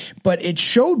way. But it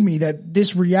showed me that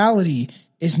this reality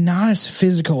is not as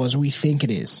physical as we think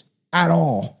it is at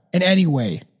all, in any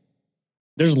way.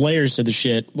 There's layers to the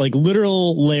shit, like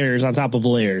literal layers on top of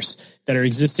layers that are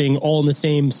existing all in the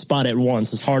same spot at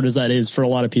once, as hard as that is for a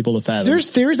lot of people to fathom. There's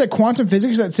theories that quantum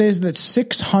physics that says that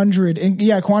 600, and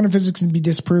yeah, quantum physics can be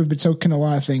disproved, but so can a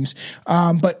lot of things.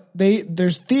 But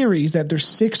there's theories that there's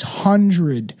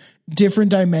 600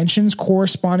 different dimensions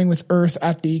corresponding with Earth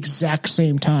at the exact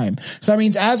same time. So that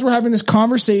means as we're having this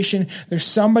conversation, there's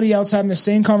somebody else having the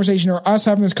same conversation, or us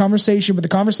having this conversation, but the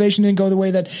conversation didn't go the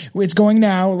way that it's going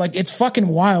now. Like, it's fucking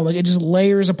wild. Like, it just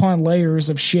layers upon layers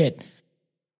of shit.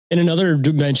 In another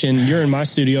dimension, you're in my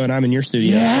studio and I'm in your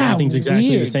studio. Yeah, everything's exactly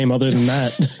weird. The same other than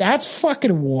that. That's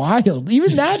fucking wild.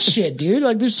 Even that shit, dude.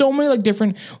 Like, there's so many like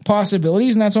different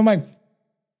possibilities, and that's what I'm like,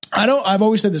 I've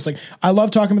always said this, like, I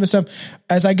love talking about this stuff.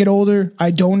 As I get older,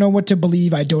 I don't know what to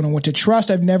believe. I don't know what to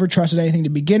trust. I've never trusted anything to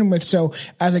begin with. So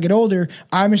as I get older,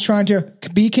 I'm just trying to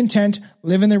be content,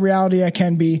 live in the reality I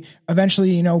can be,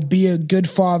 eventually, be a good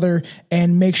father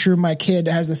and make sure my kid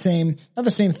has not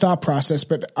the same thought process,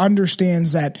 but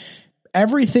understands that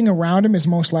everything around him is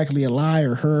most likely a lie,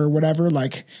 or her, or whatever.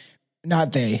 Like,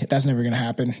 not that's never going to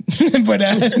happen, but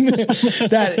that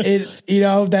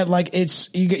that like, it's,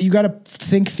 you got to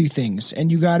think through things,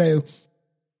 and you got to,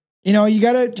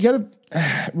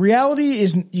 reality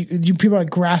is, you people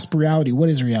like grasp reality. What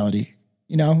is reality?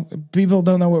 People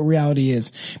don't know what reality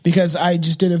is, because I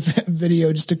just did a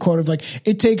video, just a quote of like,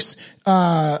 it takes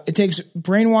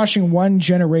brainwashing one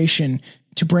generation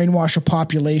to brainwash a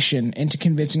population into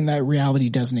convincing that reality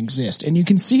doesn't exist. And you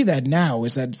can see that now,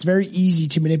 is that it's very easy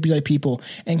to manipulate people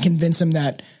and convince them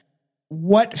that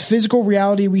what physical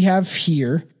reality we have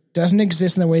here doesn't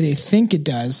exist in the way they think it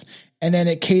does. and then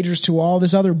it caters to all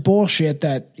this other bullshit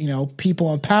that, you know,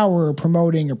 people in power are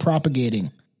promoting or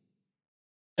propagating.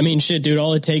 I mean, shit, dude,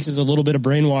 all it takes is a little bit of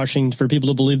brainwashing for people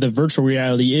to believe that virtual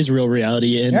reality is real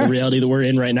reality, and the reality that we're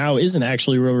in right now isn't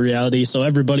actually real reality. So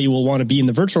everybody will want to be in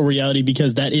the virtual reality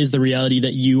because that is the reality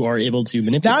that you are able to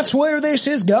manipulate. That's where this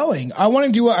is going. I want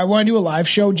to do a live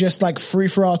show just like free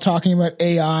for all, talking about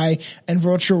AI and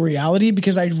virtual reality,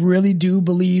 because I really do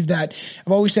believe that,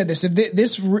 I've always said this, if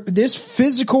this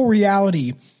physical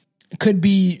reality could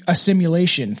be a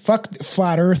simulation. Fuck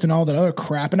flat Earth and all that other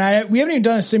crap. And we haven't even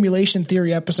done a simulation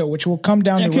theory episode, which will come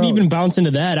down the road. I could even bounce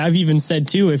into that. I've even said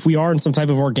too, if we are in some type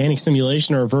of organic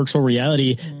simulation or a virtual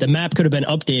reality, the map could have been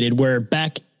updated, where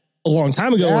back a long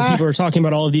time ago, when people were talking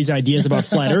about all of these ideas about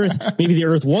flat Earth, maybe the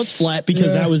Earth was flat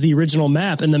because that was the original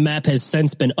map, and the map has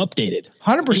since been updated.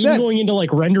 100%. Even going into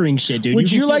like rendering shit, dude. Would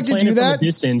you like to do that?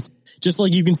 Distance, just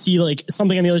like you can see like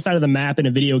something on the other side of the map in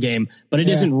a video game, but it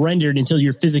isn't rendered until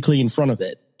you're physically in front of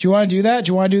it. Do you want to do that?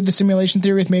 Do you want to do the simulation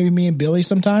theory with maybe me and Billy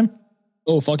sometime?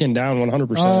 Oh, fucking down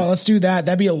 100%. Oh, let's do that.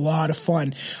 That'd be a lot of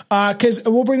fun. Cause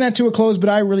we'll bring that to a close, but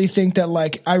I really think that,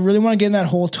 like, I really want to get in that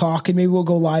whole talk, and maybe we'll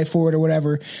go live for it or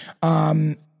whatever.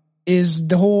 Is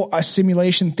the whole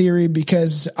simulation theory,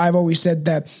 because I've always said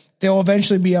that they'll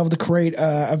eventually be able to create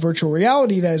a virtual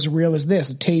reality that is real as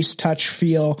this: taste, touch,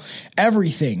 feel,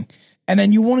 everything. And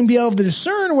then you won't be able to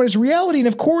discern what is reality. And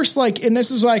of course, like, and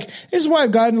this is why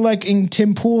I've gotten like in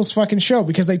Tim Pool's fucking show,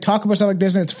 because they talk about stuff like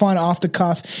this and it's fun off the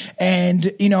cuff. And,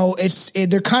 you know,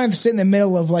 they're kind of sitting in the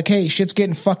middle of like, hey, shit's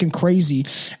getting fucking crazy.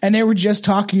 And they were just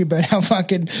talking about how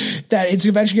fucking that it's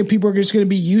eventually people are just going to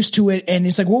be used to it. And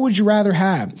it's like, what would you rather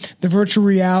have? The virtual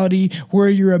reality where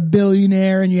you're a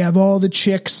billionaire and you have all the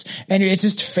chicks and it's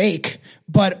just fake,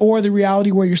 or the reality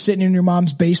where you're sitting in your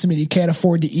mom's basement and you can't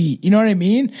afford to eat. You know what I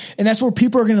mean? And that's where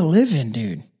people are going to live in,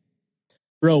 dude.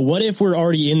 Bro, what if we're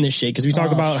already in this shit? Because we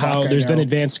talk about how there's been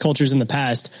advanced cultures in the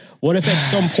past. What if at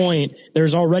some point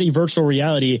there's already virtual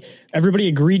reality? Everybody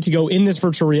agreed to go in this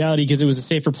virtual reality because it was a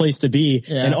safer place to be.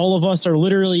 Yeah. And all of us are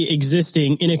literally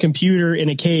existing in a computer in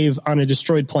a cave on a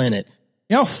destroyed planet.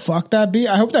 You know how fuck that be?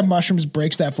 I hope that Mushrooms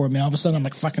breaks that for me. All of a sudden I'm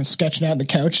like fucking sketching out the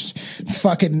couch,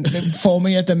 fucking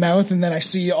foaming at the mouth, and then I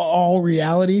see all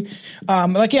reality.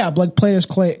 Like Plato's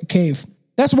cave.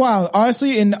 That's wild,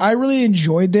 honestly, and I really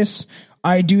enjoyed this.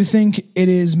 I do think it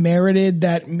is merited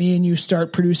that me and you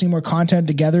start producing more content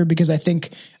together, because I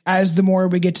think as the more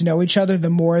we get to know each other, the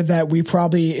more that we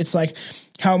probably, it's like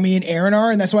how me and Aaron are.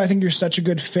 And that's why I think you're such a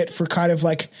good fit for kind of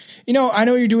like, you know, I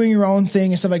know you're doing your own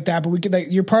thing and stuff like that, but we could,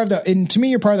 like, you're part of and to me,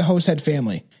 you're part of the Host Head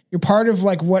family. You're part of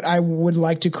like what I would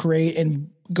like to create and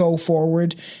go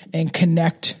forward and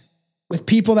connect with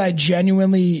people that I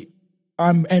genuinely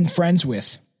am friends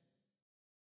with.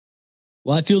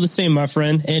 Well, I feel the same, my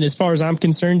friend. And as far as I'm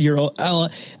concerned,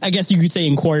 I guess you could say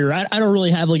inquirer. I don't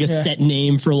really have like a set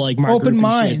name for like my open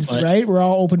minds, right? We're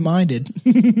all open minded.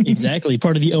 Exactly.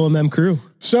 Part of the OMM crew.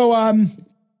 So,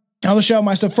 I'll shout out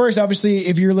my stuff first. Obviously,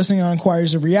 if you're listening on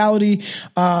Inquirers of Reality,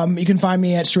 you can find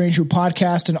me at Strange Root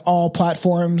Podcast and all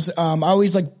platforms. I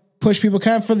always like push people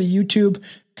kind of for the YouTube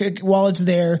while it's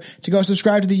there to go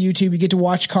subscribe to the YouTube. You get to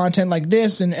watch content like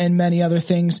this and many other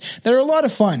things that are a lot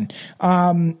of fun.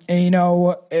 And, you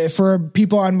know, for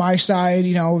people on my side,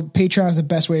 you know, Patreon is the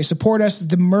best way to support us.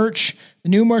 The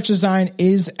new merch design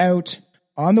is out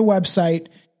on the website.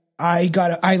 I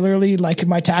literally, like,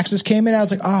 my taxes came in. I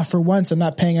was like, for once, I'm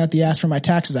not paying out the ass for my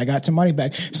taxes. I got some money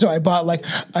back. So I bought like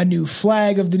a new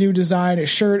flag of the new design, a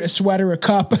shirt, a sweater, a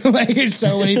cup, like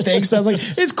so many things. So I was like,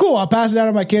 it's cool. I'll pass it out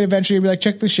to my kid eventually and be like,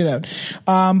 check this shit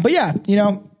out. But yeah, you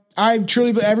know,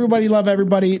 everybody love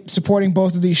everybody supporting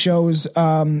both of these shows.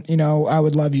 You know, I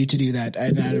would love you to do that,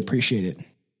 and I'd appreciate it.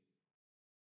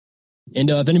 And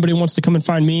if anybody wants to come and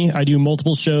find me, I do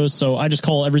multiple shows. So I just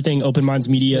call everything Open Minds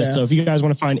Media. Yeah. So if you guys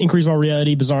want to find Inquiries About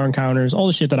Reality, Bizarre Encounters, all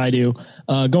the shit that I do,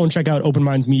 go and check out Open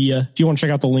Minds Media. If you want to check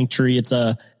out the link tree, it's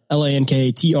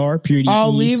LANKTR.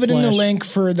 I'll leave it in the link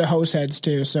for the host heads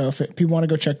too. So if you want to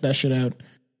go check that shit out.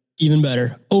 Even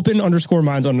better.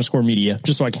 Open_minds_media,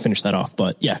 just so I can finish that off.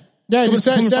 But yeah. Yeah, just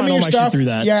send me your stuff.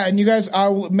 Yeah, and you guys,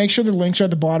 I'll make sure the links are at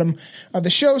the bottom of the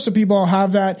show so people all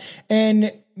have that.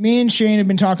 And me and Shane have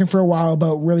been talking for a while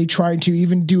about really trying to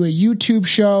even do a YouTube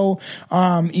show,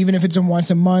 even if it's a once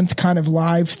a month kind of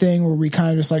live thing where we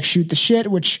kind of just like shoot the shit,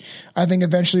 which I think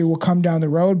eventually will come down the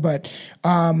road. But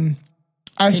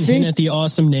I think at the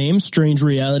awesome name, Strange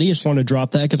Reality. I just want to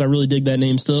drop that because I really dig that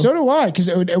name still. So do I, because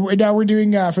now we're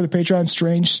doing for the Patreon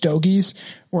Strange Stogies,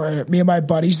 where me and my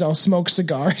buddies all smoke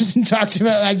cigars and talked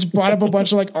about. I just brought up a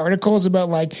bunch of like articles about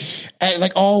like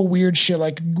all weird shit,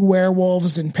 like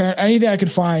werewolves and anything I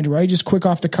could find. Right, just quick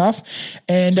off the cuff.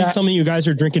 And please tell me you guys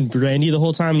are drinking brandy the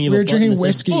whole time. And you we were drinking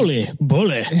whiskey.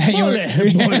 Bully.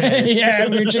 Yeah,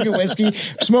 we were drinking whiskey,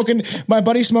 smoking. My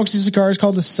buddy smokes these cigars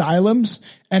called Asylums,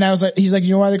 and I was like, he's like,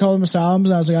 you know why they call them Asylums?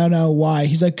 And I was like, I don't know why.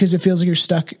 He's like, because it feels like you're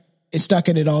stuck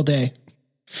in it all day.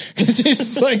 Because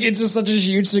it's just such a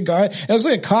huge cigar. It looks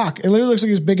like a cock. It literally looks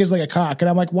like as big as like a cock. And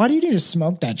I'm like, why do you need to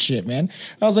smoke that shit, man?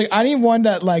 I was like, I need one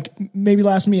that like maybe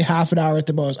lasts me half an hour at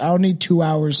the most. I don't need 2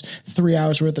 hours, 3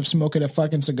 hours worth of smoking a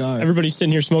fucking cigar. Everybody's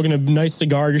sitting here smoking a nice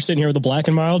cigar. You're sitting here with a Black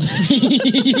and Mild.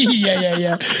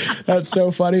 yeah. That's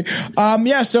so funny.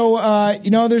 So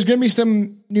there's gonna be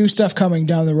some new stuff coming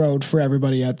down the road for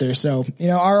everybody out there. So,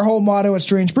 our whole motto at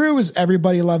Strange Brew is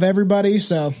everybody love everybody.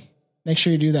 So make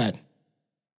sure you do that.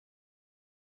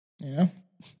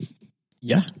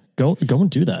 Yeah, go and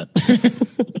do that.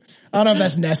 I don't know if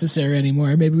that's necessary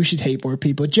anymore. Maybe we should hate more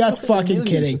people. Just fucking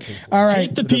kidding. All right.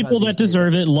 Hate the people that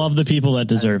deserve it. Love the people that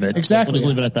deserve it. Exactly. We'll just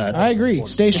leave it at that. I agree.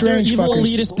 Stay strange, evil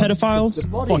fuckers. Elitist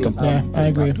pedophiles. Fuck them. Yeah, I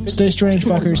agree. Stay strange,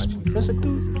 fuckers.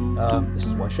 This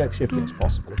is why shapeshifting is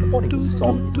possible. If the body was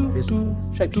solid and physical,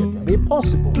 shapeshifting would be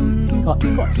impossible. You can't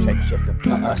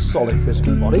shapeshift a solid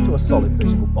physical body to a solid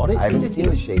physical body. I haven't seen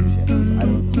a shapeshift. I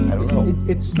don't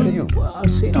know.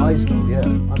 I've seen eyes go. Yeah,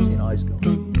 I've seen eyes go.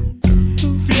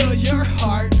 Feel your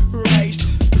heart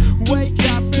race. Wake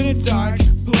up in a dark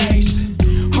place.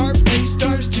 Heart rate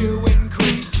starts to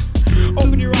increase.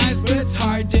 Open your eyes, but it's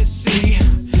hard to see.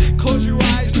 Close your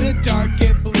eyes, in the dark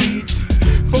it bleeds.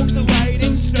 Focus the light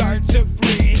and start to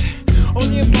breathe.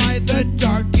 Only am I the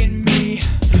dark in me.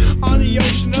 On the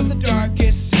ocean of the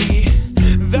darkest sea.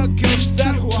 The ghosts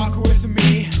that walk with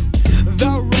me.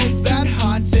 The rope that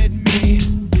haunted me.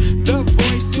 The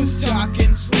voices talk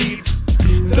in sleep.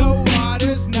 The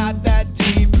water's not that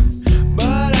deep,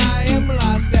 but I am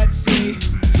lost at sea.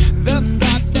 The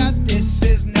thought that this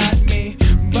is not me,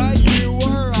 but you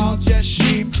were all just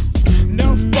sheep.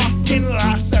 No fucking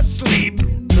lost asleep.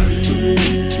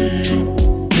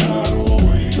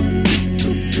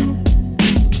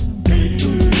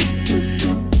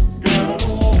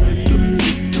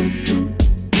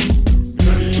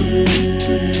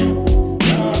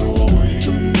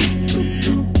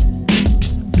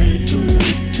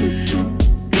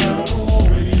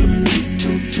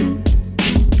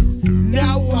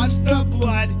 Now watch the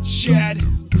blood shed.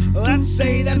 Let's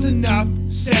say that's enough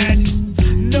said.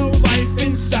 No life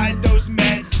inside those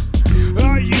meds.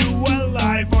 Are you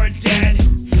alive or dead?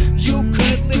 You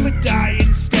could live or die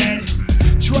instead.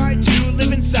 Try to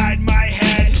live inside my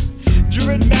head.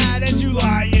 Driven mad as you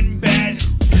lie in bed.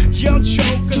 You'll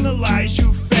choke on the lies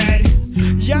you fed.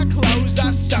 Your clothes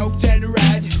are soaked and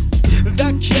red.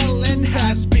 The killing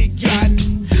has begun.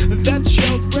 The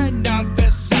children of the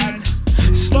sun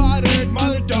slaughtered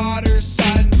mother, daughter,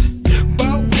 sons.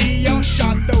 But we all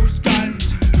shot those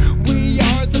guns. We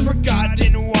are the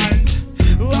forgotten ones.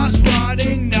 Lost,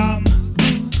 rotting, numb.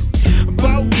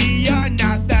 But we are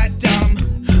not that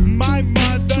dumb. My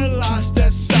mother lost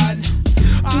a son.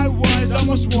 I was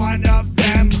almost one of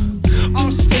them.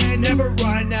 I'll stand, never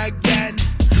run again.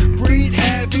 Breathe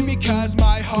heavy because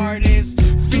my heart is.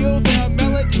 Feel the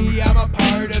melody, I'm a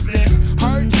part of this.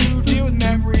 Hard to deal with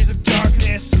memories of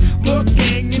darkness.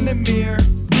 Looking in the mirror,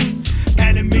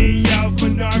 enemy of a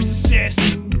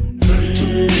narcissist.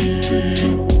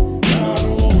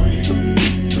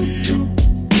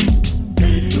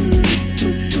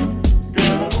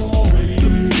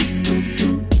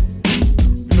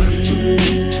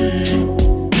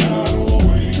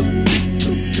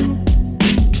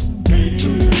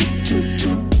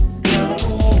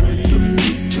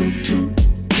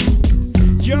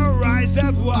 Your eyes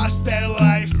have lost their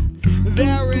life.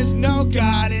 There is no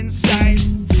God in sight.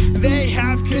 They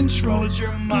have controlled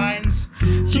your minds.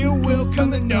 You will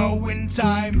come to know in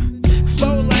time.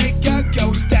 Flow like a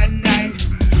ghost at night.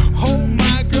 Hold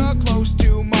my girl close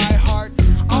to my heart.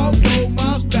 I'll go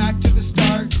miles back to the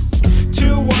start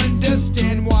to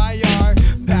understand why our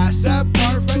paths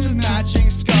apart, friends with matching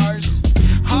scars.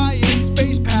 High in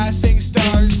space, passing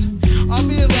stars. I'll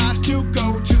be the last to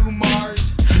go to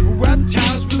Mars.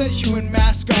 Reptiles with a human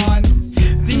mask on.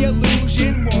 The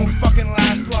illusion won't fucking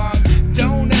last long.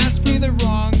 Don't ask me the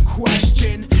wrong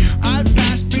question. I've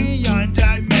passed beyond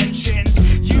dimensions.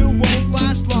 You won't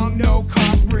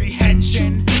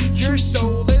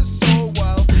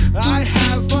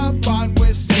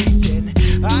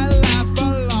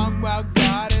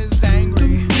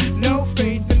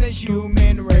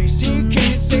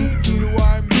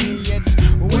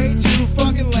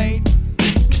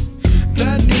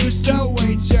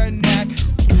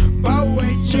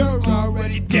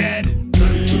already dead.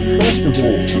 First of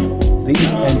all,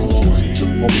 these entities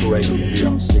operate in the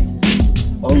unseen,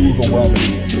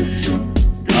 overwhelmingly in the unseen.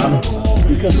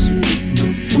 Because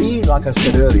we, like I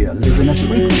said earlier, live in a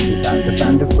frequency band, a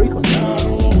band of frequency.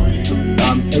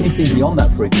 Anything beyond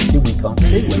that frequency we can't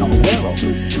see, we're not aware of.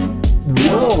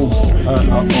 Worlds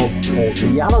or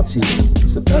realities,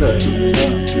 it's a better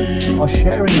term, are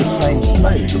sharing the same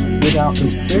space without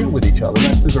interfering with each other.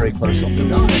 That's the very close up to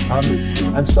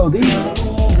dying. And so these,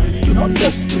 not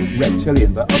just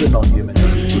reptilian but other non-human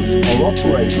entities, are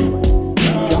operating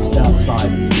just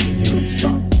outside of the human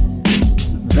sight.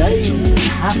 They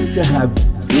have to have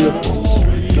vehicles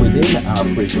within our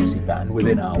frequency band,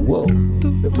 within our world,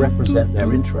 that represent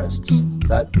their interests,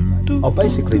 that are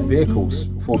basically vehicles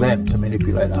for them to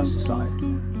manipulate our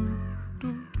society.